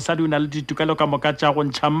lenyalo mosadi o na le ditokelo ka moka tša go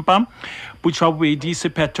ntšhampa putšo wa bobedi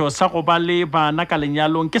sephetho sa go ba le bana ka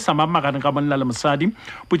lenyalong ke sa magareng ga monna le mosadi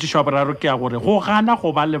putšišo wa boraro ke ya gore go gana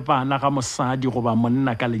go ba le bana ga mosadi go ba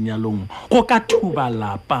monna ka lenyalong go ka thuba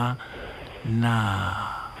lapa na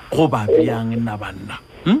go ba bjang na banna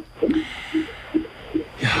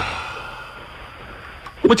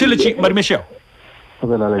botšheletši madimešeo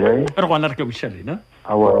re gona re ke bošalena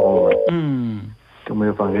ke mo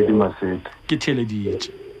efangedi masete ke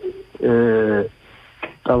theleditše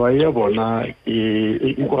taba ya bona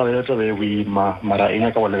e kwagale taba e boima mara e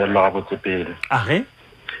nyaka go lebelelwa ga botsepele age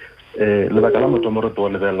lebaka la motho mo re to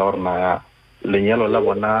lebelela gore na lenyalo la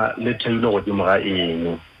bona le theilwe godimo ga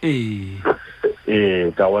eng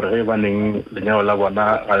ka gore ge ba neng lenyalo la bona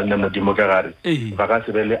ga le ne modimo ka gare ba ka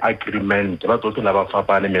se be le agreement ba tlo phela ba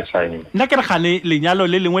fapane metlhaeng nna ke re gane lenyalo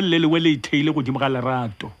le lengwe le lengwe le itheile godimo ga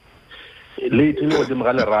lerato le itheile godimo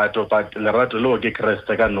ga lerato but lerato leo ke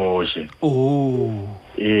kreste ka noši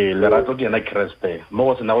lerato ke yena kreste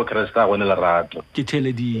mo go sena go kreste a gone lerato ke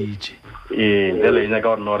theleditše le nyaka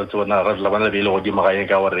gore no re tsebona lerato la bona le beile godimo ga eng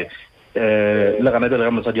ka gore le gana bjale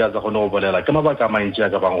ga mosadi a sa kgone go bolela ke mabaka a mantši a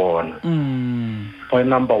ka bang gona point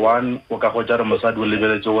number 1 o ka gotša re mosadi o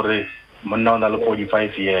lebeletse gore monna o na le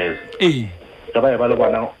 45 years ka ba e ba le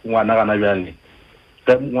ngwana gana bjale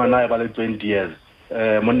ge ngwana e ba le 20 years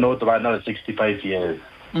monna o teba na le 65 years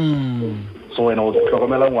so wena o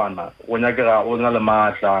tlhokomela ngwana o nyakega o na le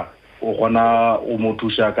maatla o gona o mo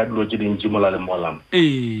thuša ka dilo tše dintši mola le mola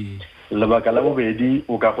lebaka la bobedi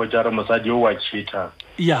o ka gotša re mosadi o wa cheater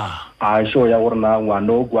a sho ya gore na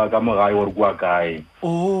ngwana o kua ka mogae gore kua kae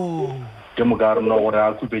ke mo ka re no gore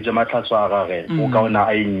a khupetše matlhatso a gage o ka ona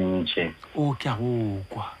a ntšhe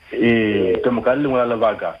ke mo ka lengwe la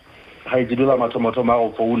lebaka ga e dula mathomathomo a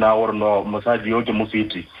go founa gore no mosadi yo ke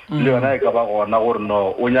mofeti le yona e ka ba gona gore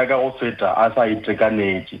no o nyaka go feta a sa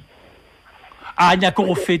itekanetse a nyake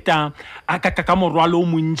go feta a ka morwalo o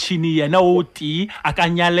montšhini yena o tee a ka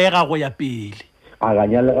nyalega go ya pele a ga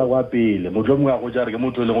nyalega go ya pele motho mongwe a go ja re ke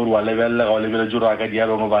motho e leng gore wa lebelela ga o lebeletse gore a ka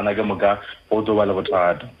dialong bana ke moka go to ba le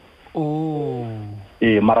bothata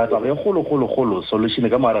mara taba e kgolo solution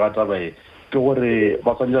ka mare ga taba e ke gore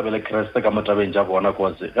ba tsantsa bele kreste ka motabeng ja bona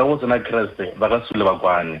kose ge go tsena kreste ba ka sule ba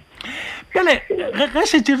kwane pele ge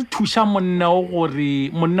šetse re thuša monna o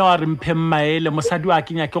gore monna wa re mphe maele mosadi wa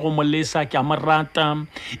ke nyake go molesa ke a mo rata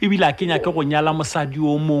ebile a ke nyake go nyala mosadi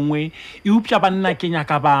o mongwe e upša banna ke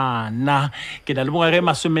nyaka bana ke na le mongwaga e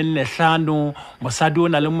 15 mosadi o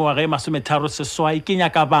na le mongwaga e 13 ke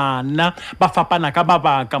nyaka bana ba fapana ka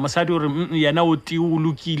mabaka mosadi gore yena o tee o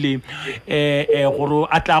lokile gore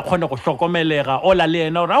a tla kgone go hlokomelega ola le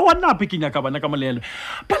yena gore a wana ape ke nyaka bana ka molelo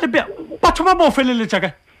pele batho ba mo feleletša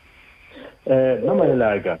ka nna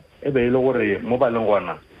maelaka e be e le gore mo ba leng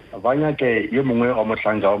gona ba nyake ye mongwe wa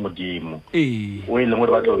motlhanka wa modimo o e leng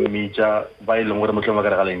gore ba tlo mmitša ba e leng gore motlhong ba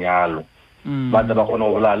kare ga lenyalo ba tla ba kgone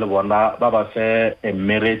go bolela le bona ba ba fe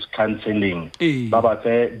marriage counseling ba ba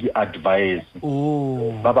fe di-advice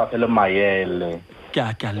ba ba fe le maele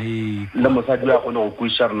le mosadi o ya kgone go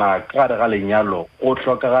kweša rena ka gare ga lenyalo o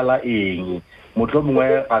tlhokagala eng motho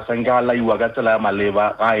mongwe a sanka a laiwa ka tsela ya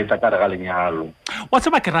maleba ga a eta ka gare ga lenyalo wa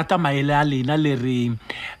tseba ke rata maele a lena le re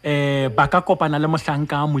ba ka kopana le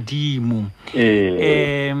mohlanka a modimo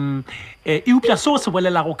e upša seo se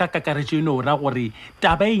bolelago ka kakaretšo eno ra gore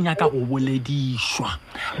taba e nyaka go boledišwa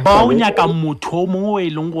ba o nyaka motho o mongwe e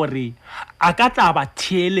leng gore a ka tla ba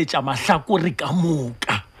theeletša mahlakore ka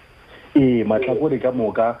moka mahlakore ka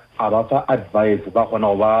moka a ba fa advice ba kgona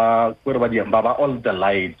go ba kore ba all the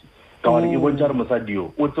light ka gore e bontša re mosadi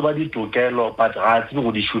yo o tseba ditokelo but ga a tsebe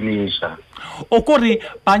go di šomiša. o kore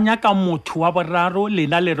ba nyaka motho wa boraro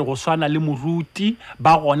lena le re go swana le moruti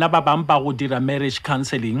ba gona ba bang ba go dira marriage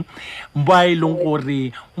counseling ba e leng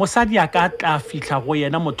gore mosadi a ka tla fihla go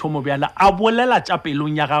yena motho mo bjala a bolela tša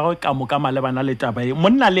pelong ya gagwe ka moka malebana le taba e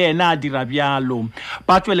monna le yena a dira bjalo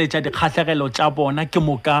ba tsweletša dikgatlhegelo tša bona ke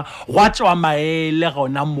moka go a tšwa maele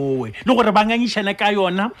gona mowe le gore ba ngangišane ka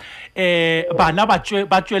yona bana ba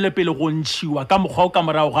tšwele pele go ntšhiwa ka mokgwa o ka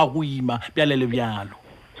morago ga go ima bjale le bjalo.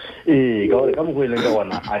 Ka gore ka mokgwa e leng ka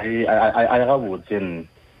gona a e gabotse nne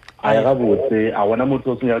a e gabotse a bona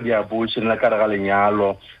motho o senyaka di-abortion la ka re ga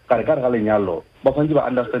lenyalo ka re ga lenyalo ba tshwanetse ba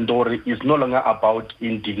understand gore it's no longer about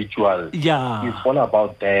individual, it's all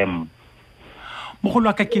about them. mogolo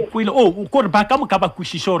wa ka ke kwele kore ba ka moka ba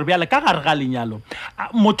kwešiša gore bjale ka gare ga lenyalo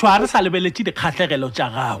motho a re sa lebeletše dikgatlhegelo tša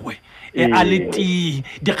gagwe a le tee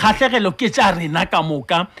dikgatlhegelo ke tša rena ka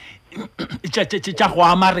moka tša go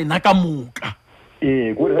ama rena ka moka.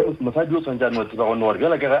 Kore mosadi o tshwanetse a no tseba gone gore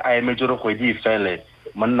bjala ke ge a emetse gore kgwedi e fele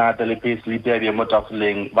monna a tele pay slip ya bie mo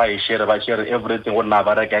tafoleng ba share everything go nna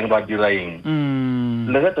ba rekang ba dira eng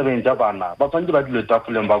le ge tabeng tša bana ba tshwanetse ba dilo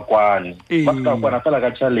tafoleng ba kwane ba se ka kwana fela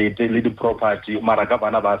ka tšhelete le di-property mara ka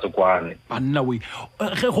bana ba se kwane banna we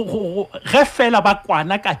ge fela ba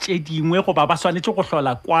kwana ka tše dingwe goba ba swanetse go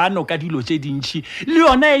hlola kwano ka dilo tše dintšhi le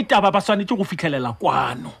yona e taba ba swanetse go fitlhelela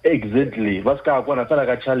kwano. Exactly, ba se ka kwana fela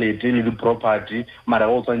ka tšhelete le di-property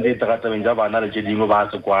mara go tshwanetse ka tabeng tša bana le tše dingwe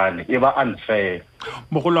ba se kwane e ba unfair.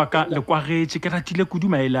 mogolo wa ka le kwagetše ke ratile kudu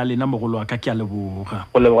maele a lena mogolo wa ka ke a leboga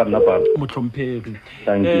go leboga nna papa motlhomphegi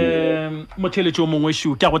motheletši o mongwe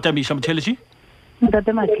šo ke a go tamiša motheletši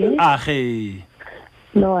Ntate Make age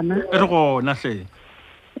lona re gona hle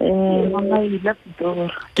mama ile Pitori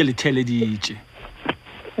ke le theleditše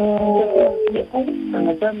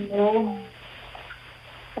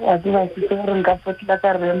a tseba se gore nka fotla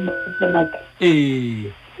ka re mo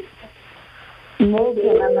mo ke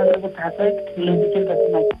nana le bothata le ke Ntate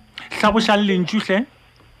Make hlabošang lentšu hle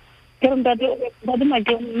ke re Ntate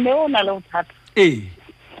Make mme o na le bothata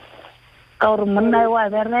ka gore monna wa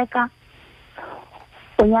bereka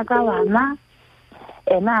o nyaka bana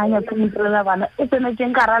ena a nyaka go ntirela bana e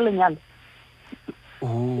tsenetseng ka ra lenyalo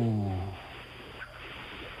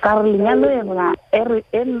ka re lenyalo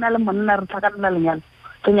e nna le monna re tlhakanela lenyalo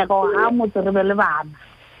re nyaka go ga motse re be le bana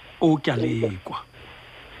ke a lekwa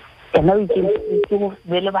ena o ikentse go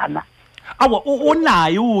be le bana awa o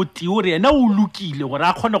naye o tee ore ena o lokile gore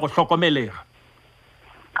a kgone go hlokomelega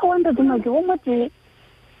a wanta Make o motse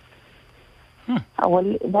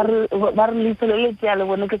ba re leitele le tea le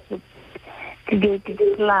bone ke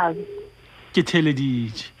class ke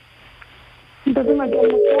theleditše Ntate Make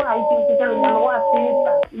motho a ikentse ka lenyalo wa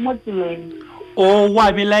feta mo tseleng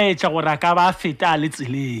wa belaetša gore a ka ba feta a le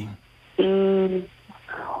tseleng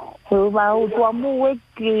ba o tloa mowe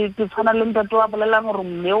ke tshwana le ntate wa bolelang gore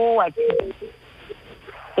mme o wa ke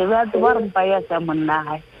e be a tseba re mpa ya sa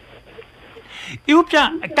monnae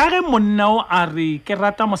eupša ka ge monna o a re ke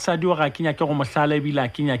rata mosadi o ga ke nyake go mohlala ebile a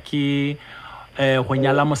ke nyake go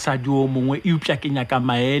nyala mosadi o mongwe eupša ke nyaka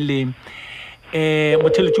maele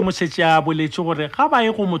motheletši mo šetše a boletše gore ga ba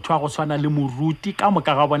ye go motho wa go swana le moruti ka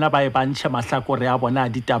moka ga bona ba e bantšhe mahlakore a bona a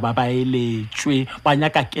ditaba ba eletšwe ba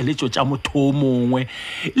nyaka keletšo tša motho o mongwe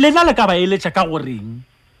lena le ka ba eletša ka goreng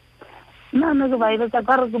nna ke ba eletša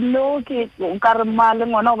ka re mme o ke ka re mma le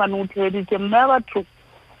ngwana o bane o theeditše mme ya batho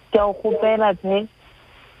ke a o kgopela tse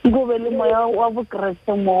go be le moya wa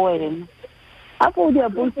bokeresete mo wena a fo o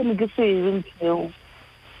diapontšene ke sebe ntšheo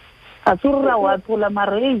a tsorora wa thola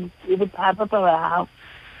marei e bothata taba ya gago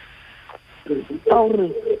ka gore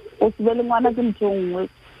o se be le ngwana ke ntho nngwe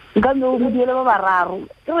nka mme o mo duele ba bararo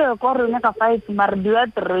ke re ka gore nyaka 5 mare dua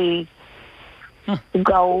 3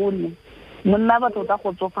 kaone monna batho o tla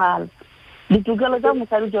gotsofala ditokelo tša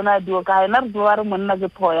mosadi tsona a dio ka ena re ba re monna ke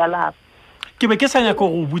pho ya lapa ke be ke sa nyaka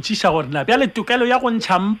go botšiša gore na bjale tokelo ya go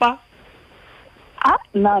ntšha mpa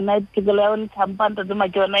na tokelo ya go ntšha mpa Ntate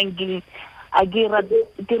Make yona a ke re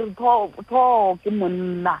tho ke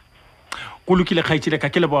monna go lokile kgaetšile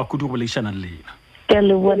ka ke leboa kudu go boleišana le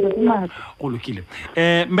lena go lokile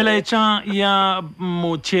melaetša ya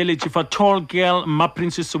motheeletši fa tall girl ma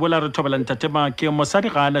princess bola re thobela Ntate Make mosadi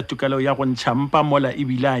ga ana tokelo ya go ntšha mpa mola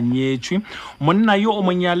ebile a nyetšwe monna yo o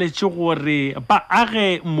monyaletše gore ba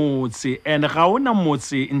age motse and ga ona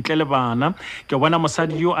motse ntle le bana ke bona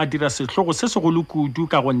mosadi yo a dira sehlogo se segolo kudu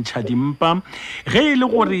ka go ntšha dimpa ge e le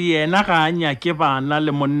gore yena ga a nyake bana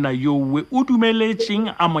le monna yowe o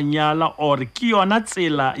dumeletšeng a monyala or ke yona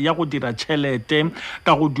tsela ya go dira tšhelete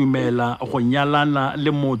ka go dumela go nyalana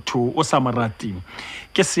le motho o sa mo rateng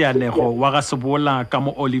ke seanego wa ga sebola ka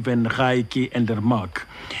mo Oliven Gaike and Remark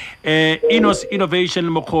Innovation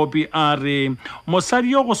Mokgopi a re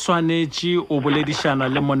mosadi yo go swanetše o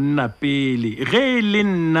boledišana le monna pele ge le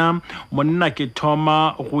nna monna ke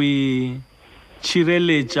thoma go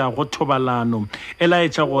tšireletša go thobalano e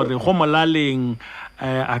laetša gore go molaleng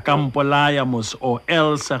a ka mpolaya mos or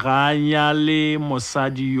else ga a nyale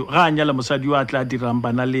mosadi yo a tla dirang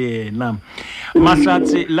bana le yena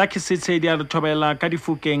mahlatse la ke setshedi a re thobela ka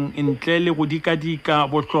difokeng ntle le go dikadika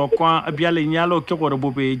bohlokwa bja lenyalo ke gore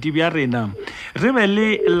bobedi bja rena re be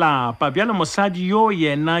le lapa bjale mosadi yo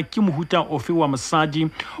yena ke mohuta ofe wa mosadi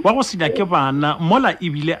wa go senya ke bana mola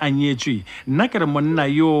ebile a nyetšwe nna ke re monna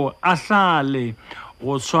yo a hlale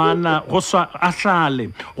go swana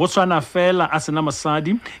fela a sena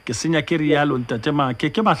mosadi ke senya ke rialo ntatema ke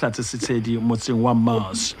mahlatse setshedi motseng wa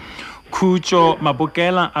Mars Khutso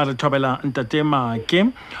Mabokela a re thobela ntatema ke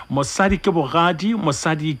mosadi ke bogadi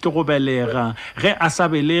mosadi ke go belega ge a sa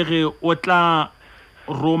belege o tla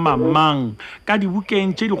Roma mang ka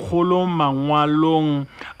dibukeng tše dikgolo mangwalong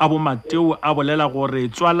a bo Mateo a bolela gore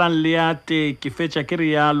tswalang leate ke fetša ke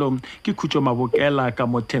rialo ke Khutso Mabokela ka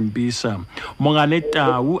mo Thembisa Mongane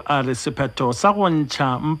Tau a re sephetho sa go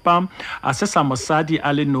ntšha mpa a se sa mosadi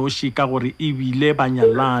a le noši ka gore ebile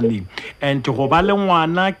banyalane and go ba le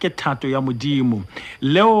ngwana ke thato ya modimo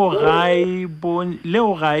leo ga e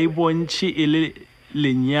bontšhe e le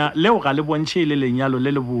lenyalo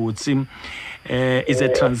le le botse is a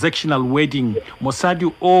transactional wedding mosadi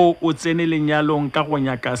o tsene lenyalong ka go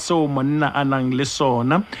nyaka seo monna a nang le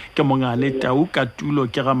sona ke Mongane Tau ka tulo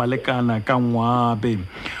ke ga malekana ka ngwabe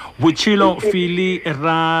botshelo fili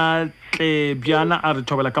ra tle bjana a re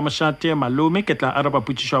thobela ka mošate malome ke tla araba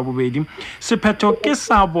potšišo ya bobedi sephetho ke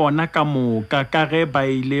sa bona ka moka ka ge ba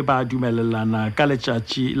ile ba dumelelana ka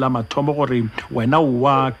letšatši la mathomo gore wena o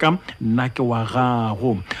wa ka nna ke wa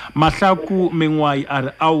gago Mahlaku Mengwai a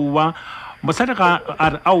re aowa mosadi ga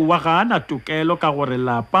ana tokelo ka gore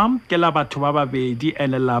lapa ke la batho ba babedi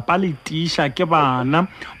ene lapa le tiša ke bana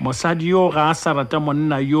mosadi yo ga a sa rata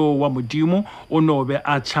monna yo wa modimo o no be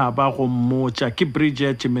a tšhaba go mmotša ke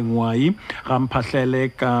Bridget Mengwai ga mphahlele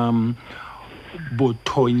ka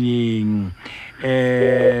bothonyeng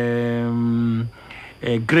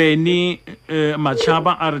Granny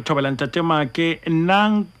Machaba a re thobela ntatema ke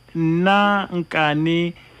nna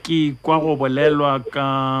nkane ke kwa go bolelwa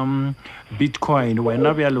ka Bitcoin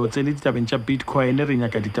wena bja lo tsene ditabeng tša Bitcoin re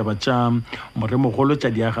nyaka ditaba tša moremogolo tša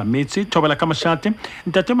Diagametse thobela ka mošate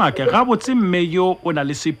ntatemake ga botse mme yo o na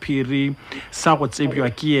le sephiri sa go tsebjwa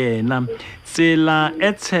ke yena tsela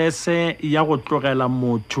e tshese ya go tlogela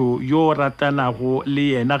motho yo ratanago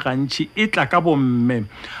le yena gantši e tla ka bomme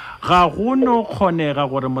ga go no kgonega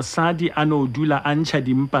gore mosadi a no dula a ntšha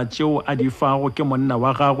dimpa tšeo a di fago ke monna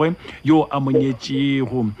wa gagwe yo a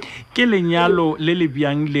monyetšego ke lenyalo le le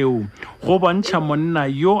bjang leo go bontšha monna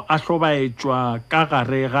yo a hlobaetšwa ka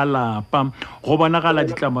gare ga lapa go bonagala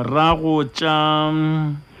ditlamorago tša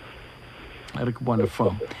re ke bone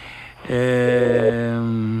fa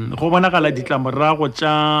go bonagala ditlamorago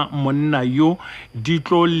tša monna yo di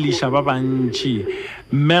tlo liša ba bantši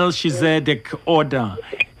Melchizedek order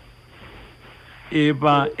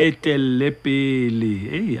eba etelle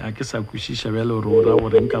pele a ke sa kwešiša bjale gore o ra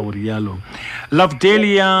gore nka gore yalo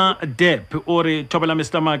Lovedelia Depp ore thobela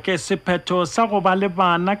Mr. Make sephetho sa go ba le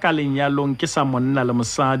bana ka lenyalong ke sa monna le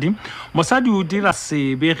mosadi o dira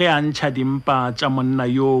sebe ge a ntšha dimpa tša monna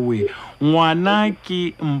yowe ngwana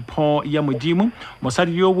ke mpho ya modimo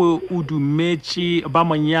mosadi yowe o dumetše ba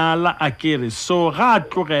monyala a kere so ga a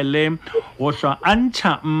tlogele go hlwa a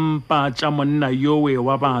ntšha mpa tša monna yowe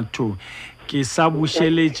wa batho ke sa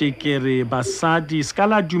bušeletše ke re basadi ska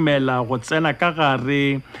la dumela go tsena ka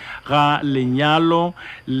gare ga lenyalo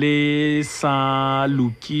le sa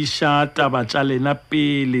lukiša taba tša lena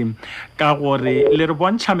pele ka gore le re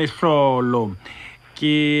bontšha mehlolo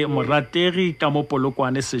ke morategi ka mo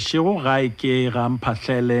polokwane sešego gae ke ga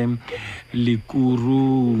mphahlele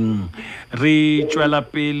lekurung re tšwela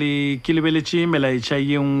pele ke lebeletše melaetša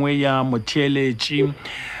ye nngwe ya motheeletši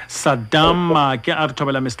Saddam ke a re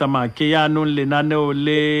thobela Mr. Make yaanong lenaneo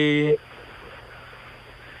le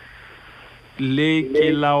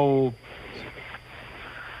ke lao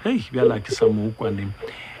bjala ke sa mo ukwaneng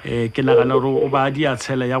ke nagana gore o ba di a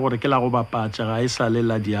tshela ya gore ke la go bapatša ga e sa le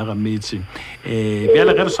la Diagametse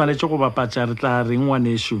bjale ge re swanetše go bapatša re tla reng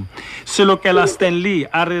ngwaneso Selokela Stanley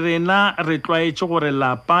a re rena re tlwaetše gore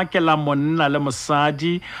lapa ke la monna le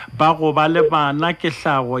mosadi ba go ba le bana ke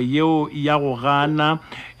hlago yeo ya go gana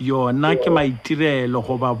yona ke maitirelo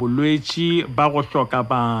go ba bolwetši ba go hloka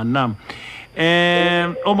bana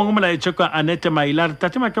o mongwe molaetše ka Anete Maila re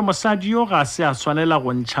tatema ke mosadi yo ga se a swanela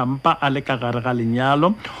go ntšha mpa a le ka gare ga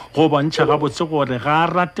lenyalo go bontšha gabotse gore ga a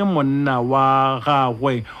rate monna wa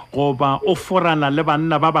gagwe goba o forana le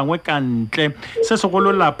banna ba bangwe ka ntle se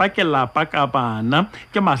segolo lapa ke lapa ka bana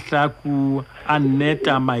ke Mahlaku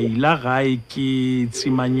Aneta Maila gae ke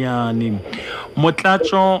Tsimanyane.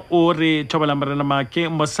 Motlatso o re thobela morena make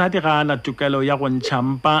mosadi ga ana tokelo ya go ntšha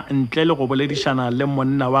mpa ntle le go boledišana le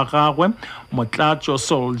monna wa gagwe. Motlatso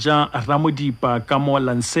Soldier Ramodipa ka mo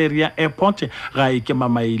Lanseria Airport gae ke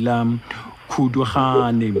Mamaila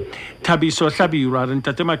Khudugane. Thabiso Hlabirwa re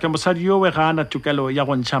ntatema ke mosadi yo we ga ana tokelo ya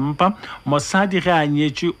go ntšha mpa. Mosadi ge a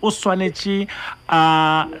nyetše o swanetše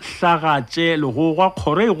a hlagatše legogwa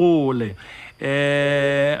kgoro e gole.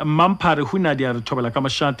 Mampare huna dia re thobela ka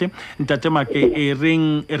mošate ntatema ke e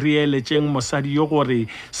reng rieletšeng mosadi yo gore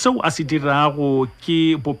seo a se dirago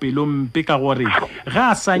ke bopelompe ka gore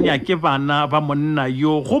ga a sa nyake bana ba monna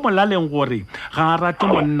yo go molaleng gore ga a rate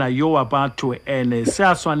monna yo wa batho ene se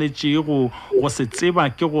a swanetšego go se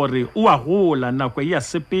tseba ke gore o a gola nako ya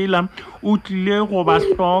sepela o tlile go ba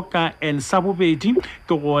hloka and sa bobedi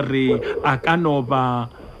ke gore a ka no ba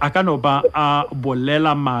a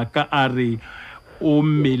bolela maaka a re o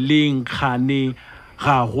mmeleng kgane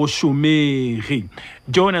ga go šomege.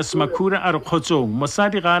 Jonas Makura a re kgotsong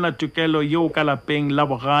mosadi ga ana tokelo yeo ka lapeng la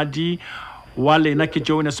bogadi wa lena ke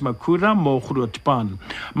Jonas Makura mo Grootpan.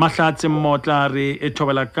 Mahlatse Mmotla re e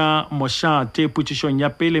thobela ka mošate potšišong ya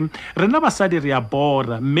pele rena basadi re a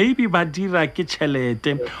bora maybe ba dira ke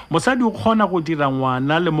tšhelete mosadi o kgona go dira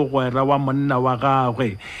ngwana le mogwera wa monna wa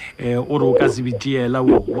gagwe o re o ka sebitiela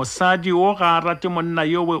o mosadi o ga rate monna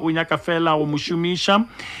yo we o nyaka fela go mošomiša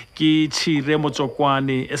ke Tšhire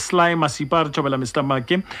Motsokwane Sly Masipa re thobela Mr.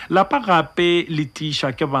 Make lapa gape le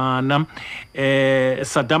tiša ke bana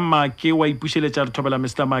Saddam Make wa ipušeletša re thobela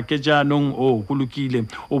Mr. Make jaanong o go lokile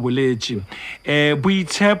o boletše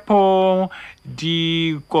Boitshepo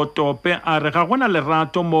di kotope a re ga gona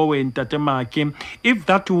lerato mo we ntate Make if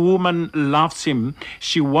that woman loves him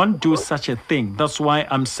she won't do such a thing that's why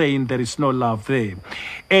I'm saying there is no love there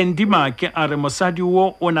and di Make a re mosadi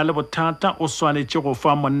wo o na le bothata o swanetše go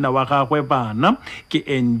fa monna wa gagwe bana ke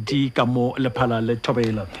endi ka mo lephala le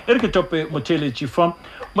thobela e re ke tope motheletši fa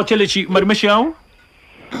motheletši marimešiao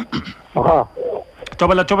aha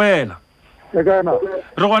tobela le kana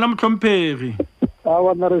re gona motlhomphegi a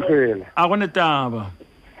bona re fela a gone taba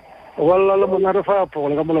walla le mona re fa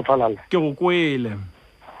phole ka mo lephalala ke go kwele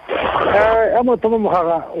a mo tomo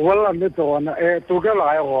mogaga walla nnete gona tokelo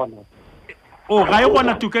ga e gona o ga e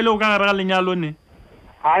gona tokelo ka gare ga lenyalo ne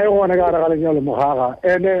a e gona ka gare ga lenyalo mogaga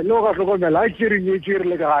ene le go hlokomela a tširinyetširi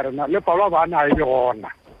le ka gare na le palwa bana a e le gona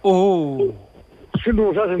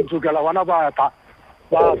selo sa se ntokela bana ba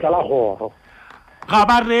tala goro ga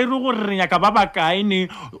ba rere gore re nyaka ba bakaene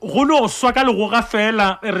go no swa ka legoga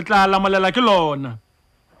fela re tla lamolela ke lona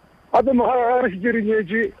a te mogaga re se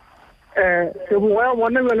tširinyetše tebogo ya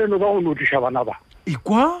bone bjale no ba go notiša bana ba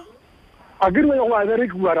ikwa a ke re go a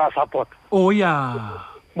berekiwa re a support o ya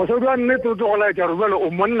mosadi wa nnete o tlo go laetša gore bjale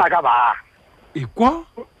o monna ka ba ikwa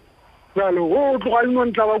bjale o tloga eno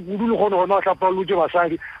ntla ba kudu le kgone gona o tlhapalotše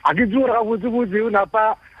basadi a ke tse gore ga botsebotse o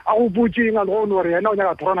napa a go potseng a le gone gore yena o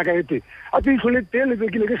nyaka thorana ka ete a te itlhole tele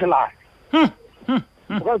bekile ke selae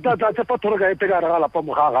tla tshepa thoro ka ete ka re ga lapa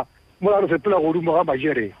mogaga mo la re sepela godimo ga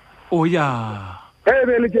majereng o ya ge e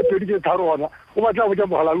be le ke pedi ke tharo gona o batla go ja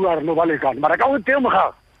mogala lu a re no ba lekane mara ka go tee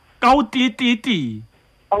mogaga ka o tititi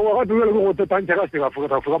ao ga tobele ke go tetantšha ka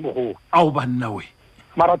segafoka mogogo ao banna we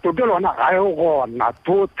mara tokelo ona ga e gona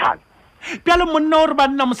total pjale monna gore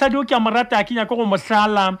banna mosadi o ke a morata a ke nyaka go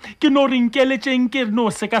mohlala ke no re nkeletšeng ke re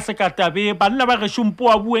no seka tabe banna ba gešompo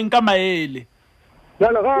a bueng ka maele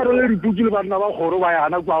bjale ga re le diputsi le banna ba kgoro ba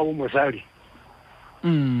yana kwa go mosadi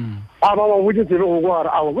a ba botse tsebe go kwa gore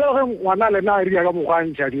ao bjale ge ngwana lena a ria ka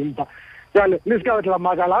mogwantšha dimpa bjale le se ka betlela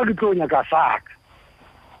makala a ke tlo nyaka saka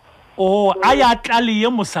a ya tlaleye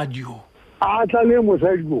mosadio a tlaleye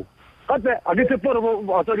mosadio gape a ke tsepore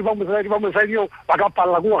batswadi ba mosadi eo ba ka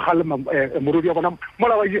palela ko go kgalema morodi wa bona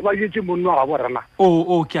mola ba jetse monno ga bo rena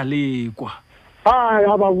ke a lekwa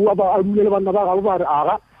a dule le banna ba gabo ba re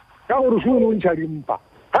aga ka gore fono o ntšha dimpa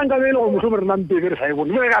ga nka beele gore motlho re nang pebe re sa e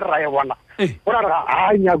bone mme ka re ra e bona gore re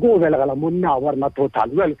a nyake go belegela monna a bo rena total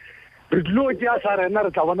jale re tlilo ke a sa rena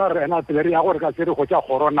re tla bona re ena pele re ya gore ka se re go tša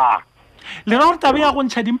kgoronang le ga gore tabe ya go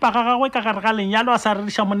ntšha dimpa ga gagwe ka gare ga lenyalo a sa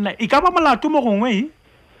reriša monna e ka ba molato mo gongwe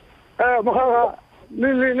mogaga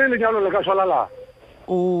le lenyalo le ka swalala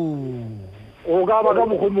o ka ba ka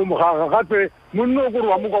mokgomo mogaga gape monno o kore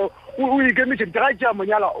wa moka o ikemetše ga tšea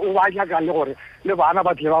monyala o ba nyaka le gore le bana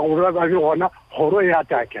ba tle ba gore ba be gona goro e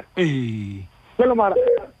atake fela mara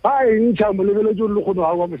ba e ntšha molebeletse o le kgono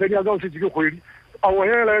gawa mosadi a ka o setse ke kgwedi a o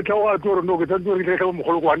hela e tlago a tlo gore no ke tsanetse gore ke tlhatlhe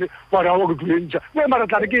mogolokwane ba re a wa ke tule ntšha mme mara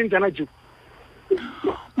tla re ke eng tsena tšeo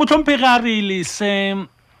motlhomphege a re le se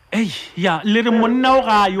ya le re monna o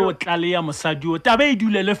ga yo tlaleya mosadi o tabe e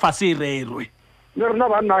dulele fase e rerwe le rena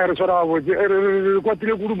banna re tshwara gabotse re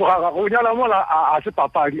kwatile kudu mogaga go nyala mola a se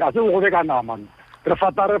papadi a se go be ka nama re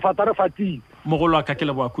fatile mogolo wa ka ke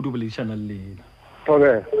leboa kudu boledišana le lena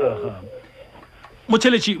tobe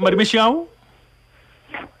motšheletši marimešiao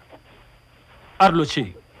a re lotšhe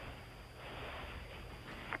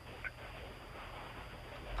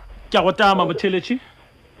ke a go tama motšheletši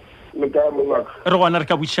le ka mongaka re gona re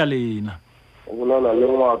ka buša lena bolala le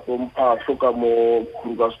ngwato mphatlo ka mo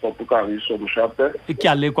krugersdorp ka giso mošate ke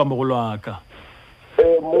a lekwa mogolo wa ka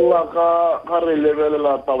mongaka ga re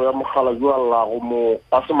lebelela tabo ya mogala jo a llago mo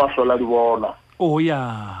a se mahlola di bona ya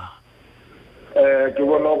ke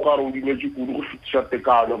bona o ka re o dimetse kudu go fetiša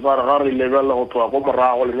tekano ka re ga re lebelela go tloga ko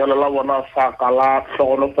morago lenyalo la bona saka la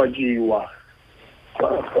tlhogonofatsiwa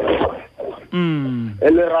e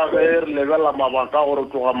le rage re lebelela mabaka gore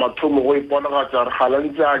tloga mathomo go iponagatša re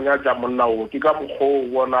galantse a nyatša monna o ke ka mokgwa o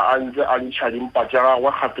bona a ntse a ntšha dimpa tša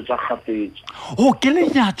gagwe kgapetša ke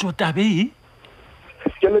lenyatšo tabe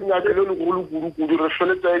ke lenyatšo le legolo kudu re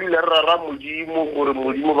feletse ebile re rera modimo gore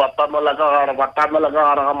modimo ba tamela ka gare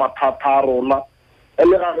ga mathata a rona e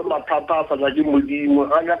le gage mathata a sa nyake modimo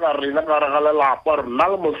a nyaka rena ka gare ga lelapa re nna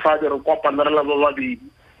le mosadi re kopane re le ba babedi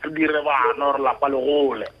re dire bana gore lapa le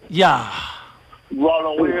gole jalo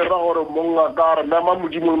go ira gore monga ka re mema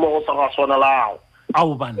modimo le mo go sa ga swanelago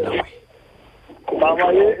ao banna we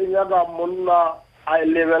taba ye e nyaka monna a e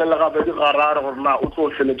lebelele gape di garare gore na o tlo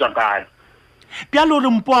feletša kae bjalo re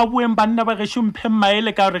mpo a boeng banna ba gešo mpheng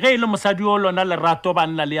maele ka gore ge e le mosadi o lona lerato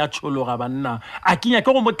banna le ya tšhologa banna a ke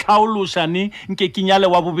nyake go mo tlhaološane nke ke nyale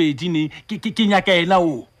wa bobedi ne ke nyaka ena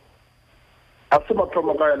o a se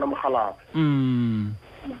mathomo ka yena mogalape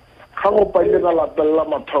ga go paile ka lapelela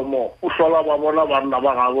mathomo o hlola ba bona banna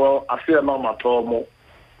ba gabo a se ena mathomo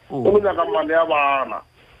o nyaka mane ya bana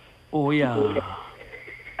ya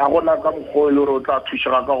a gona ka mokgwa e le gore o tla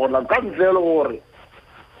thušega ka gona ka ntle le gore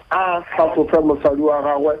a tlhatlofe mosadi wa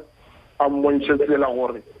gagwe a mmontšhe tsela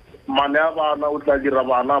gore mane ya bana o tla dira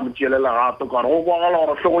bana a mo tšeelela gape ka gore go kwagala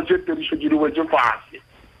gore tlhogo tše tirišo ke di wetse fase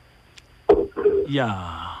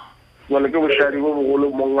jale ke bošadi bo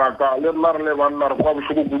bogolo mongaka le nna re le banna re kwa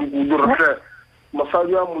bošoko kudu re tle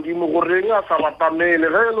mosadi wa modimo goreng a sa batamele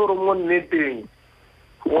ge e le gore mo nneteng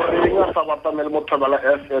goreng a sa batamele mo Thobela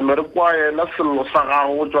FM re kwa yena sello sa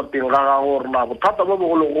gago go tswa teng ga gago gore na bothata bo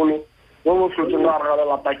bogologolo bo bo flotseng gare ga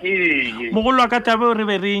lelapa ke eng mogolo wa ka tabe re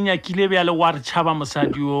be re nyakile bjale wa re tšhaba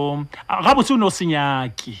mosadi o ga botse o ne o se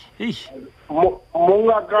nyake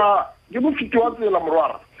mongaka ke mofiti wa tsela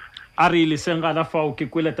morwara a re ile seng gana fao ke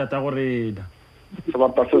kwele tata gorena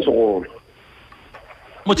sebata se segolo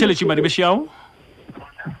motšheletši maribešiao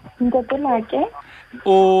ntate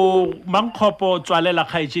o mankgopo tswalela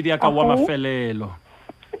kgaetšedi ya ka wa mafelelo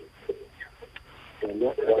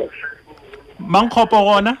mankgopo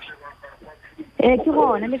gona ke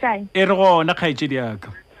gona le kae e re gona kgaetšedi ya ka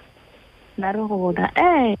na re gona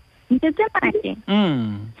ntetse make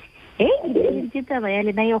ke taba ya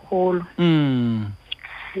lena ye kgolo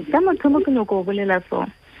ka mothomo ke nyoko o bolela so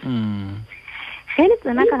ge le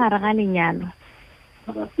tsena ka gare ga lenyalo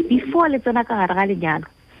before le tsena ka gare ga lenyalo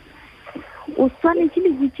o swanetse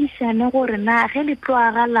le botsišane gore na ge le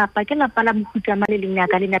tloa ga lapa ke lapa la mohutsama le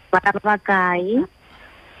lenyaka le nyaka bana ba bakae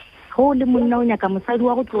go le monna o nyaka mosadi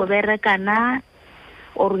wa go tlo berekana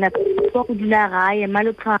or o nyaka wa go dula gae ma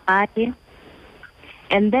le tlhoa gae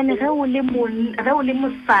and then ge o le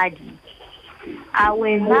mosadi a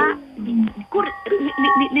wena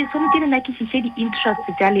le tshwanetse le nakišiše di-interest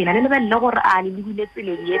tša lena le lebelele gore a le lebile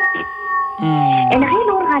tseleng ye teng and ge e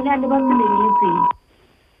le gore ga le a leba tseleng ye teng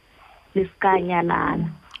le ska nyalana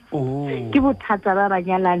ke bothata ba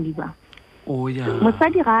banyalani ba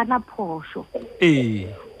mosadi ga ana phošo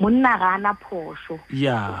monna ga ana phošo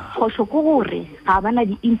phošo ke gore ga bana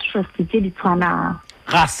di-interest tše di tshwanang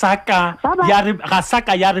ga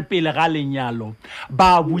saka ya re pele ga lenyalo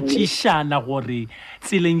ba botšišana gore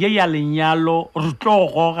tseleng ye ya lenyalo re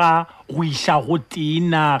tlo goga go iša go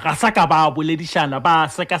tina ga saka ba boledišana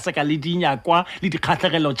ba seka-seka le dinyakwa le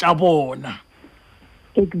dikgatlhegelo tša bona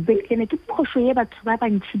exactly ne ke phošo ye batho ba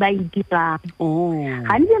bantši ba e dirang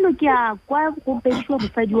gane bjalo ke a kwa go pedišiwa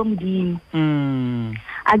mosadi wa modimo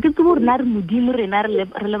a ke tsebo rena re modimo rena re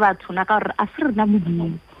le bathona ka gore a se rena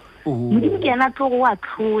modimo modimo ke yena tlogo wa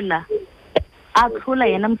tlhola a tlhola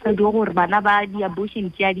yena mosadi o gore bana ba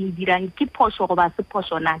di-abortion tse a di dirang ke phoso go ba se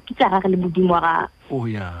phoso na ke tša gage le modimo wa gage Oh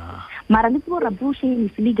yeah. mara le tsebo gore abortion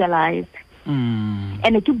is legalized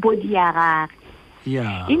and ke body ya gage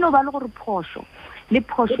Yeah. e no ba le gore phoso le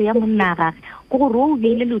phoso ya monna gage go gore o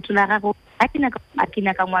beile leoto la gage a ke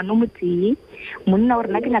nyaka ngwana o motee monna gore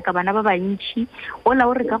nna ke nyaka bana ba bantšhi ola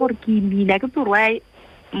o re ka gore ke imile a ke tse gore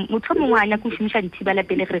motho mongwe a nyaka o šomiša dithibela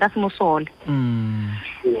pele re ka se mosole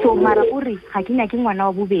so mara o re ga ke nyake ngwana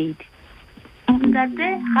wa bobedi ntate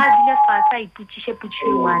ga a dile fasa a ipotšiše potšišo e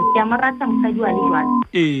one ke a mo rata mosadi wa le jwale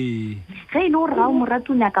ge e le gore ga o morate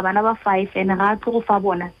o nyaka bana ba 5 and ga a tlo go fa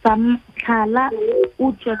bona sa tlhala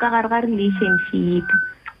o tswe ka gare ga relationship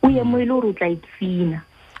o ye mo e le gore o tla ipsina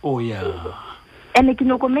Oh yeah. and ke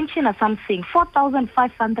nyako mention something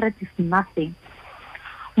 4,500 is nothing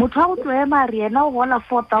motho wa go tlo ema re yena o gola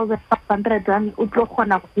 4,500 o tlo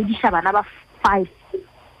kgona go godiša bana ba 5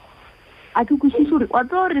 a ke kwešiše gore wa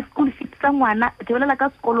tlo gore school fees tsa ngwana ke bolela ka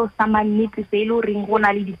sekolo sa mannete se e le goreng go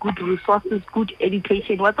na le di-good resources good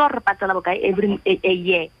education wa tlo gore re patela bokae every a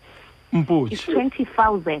year it's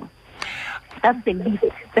 20,000 that's the least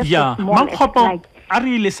that's yeah. the smallest like a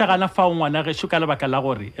re ile segana fa ngwana ge sho ka lebaka la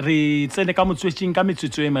gore re tsene ka motswetšing ka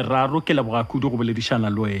metsotso e meraro ke leboga kudu go boledišana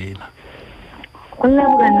le wena o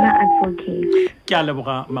leboga nna advocate ke a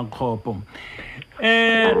leboga Mankgopo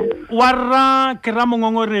wa ra ke ra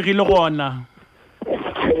mongongoregi le gona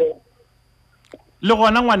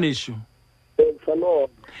ngwanešo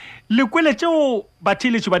le kwele tšeo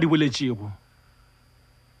batheletši ba di boletšego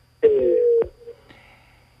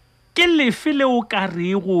ke lefe le o ka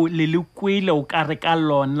rego le le kwele o ka re ka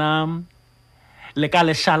lona le ka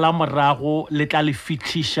lešala morago le tla le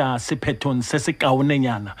fitliša sephethong se se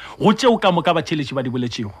kaonenyana go tšeo ka moka batheletši ba di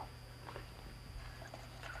boletšego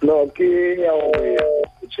no ke ya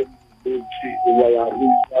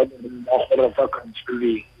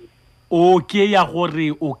o ke ya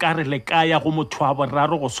gore o ka re le ka ya go motho wa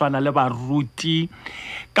boraro go swana le baruti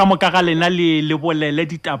ka moka ga lena le bolele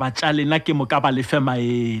ditaba tša lena ke moka ba lefe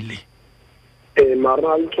maele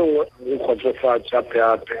mara ntho go khotsofatsa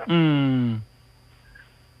peape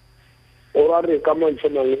o ra re ka mantse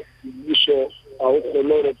mang iso a o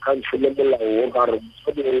kgone re cancel molao ga re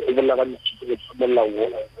o bolela ka ntse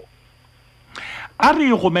molao a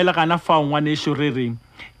re gomela gana fa ngwanešo re re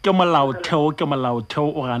ke molaotheo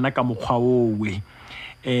o gana ka mokgwa owe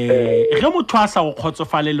ge motho a sa go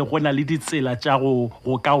kgotsofale le gona le ditsela tša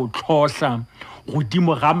go ka o tlhohla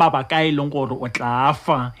godimo ga mabaka e leng gore o tla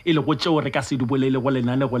fa e le go tšeo re ka se di bolele go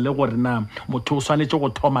lenanego le gore na motho o swanetše go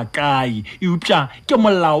thoma kae eupša ke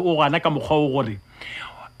molao o gana ka mokgwa o gore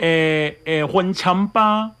go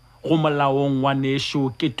ntšhampa go molaong wa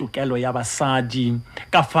nešo ke tokelo ya basadi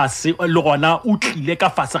ka fase le gona o tlile ka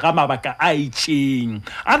fase ga mabaka a itšeng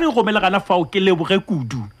a re gomele gana fao ke leboge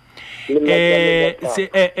kudu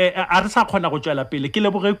a re sa kgona go tšwela pele ke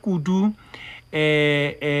leboge kudu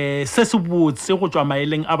se se botse go tšwa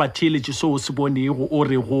maeleng a batheletši se o se bonego o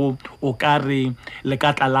rego o ka re le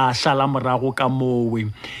ka tla la šala morago ka mowe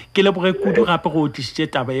ke leboge kudu gape go tlišitše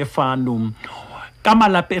taba e fano ka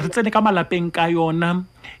malapeng re tsene ka malapeng ka yona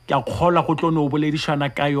ke a kgolwa go tlo no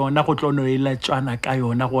boledišana ka yona go tlo no eletšana ka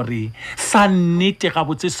yona gore sa nnete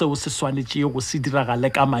gabotse seo se swanetše go se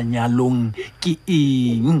diragale ka manyalong ke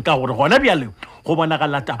eng ka gore gona bjale go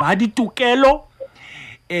bonagala taba ya ditokelo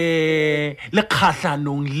le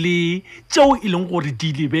kgahlanong le tšeo e leng gore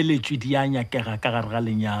di lebeletšwe di a nyakega ka gare ga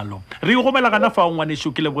lenyalo re go bela gana fa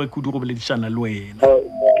ngwanešo ke leboge kudu go boledišana le wena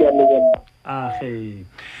age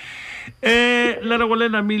le re go le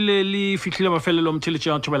namile le fitlhile mafelelo mtheletše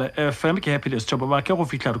ya thobela FM ke happiness thoba ba ke go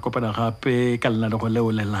fihla re kopana gape ka lenanego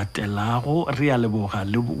leo le latelago re a leboga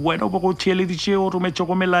le wena o be go theeleditše o rometše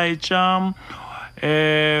go melaetša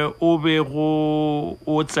o be go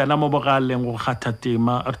o tsena mo bogaleng go kgatha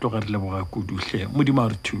tema re tloga re leboga kuduhle modimo a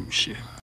re thuše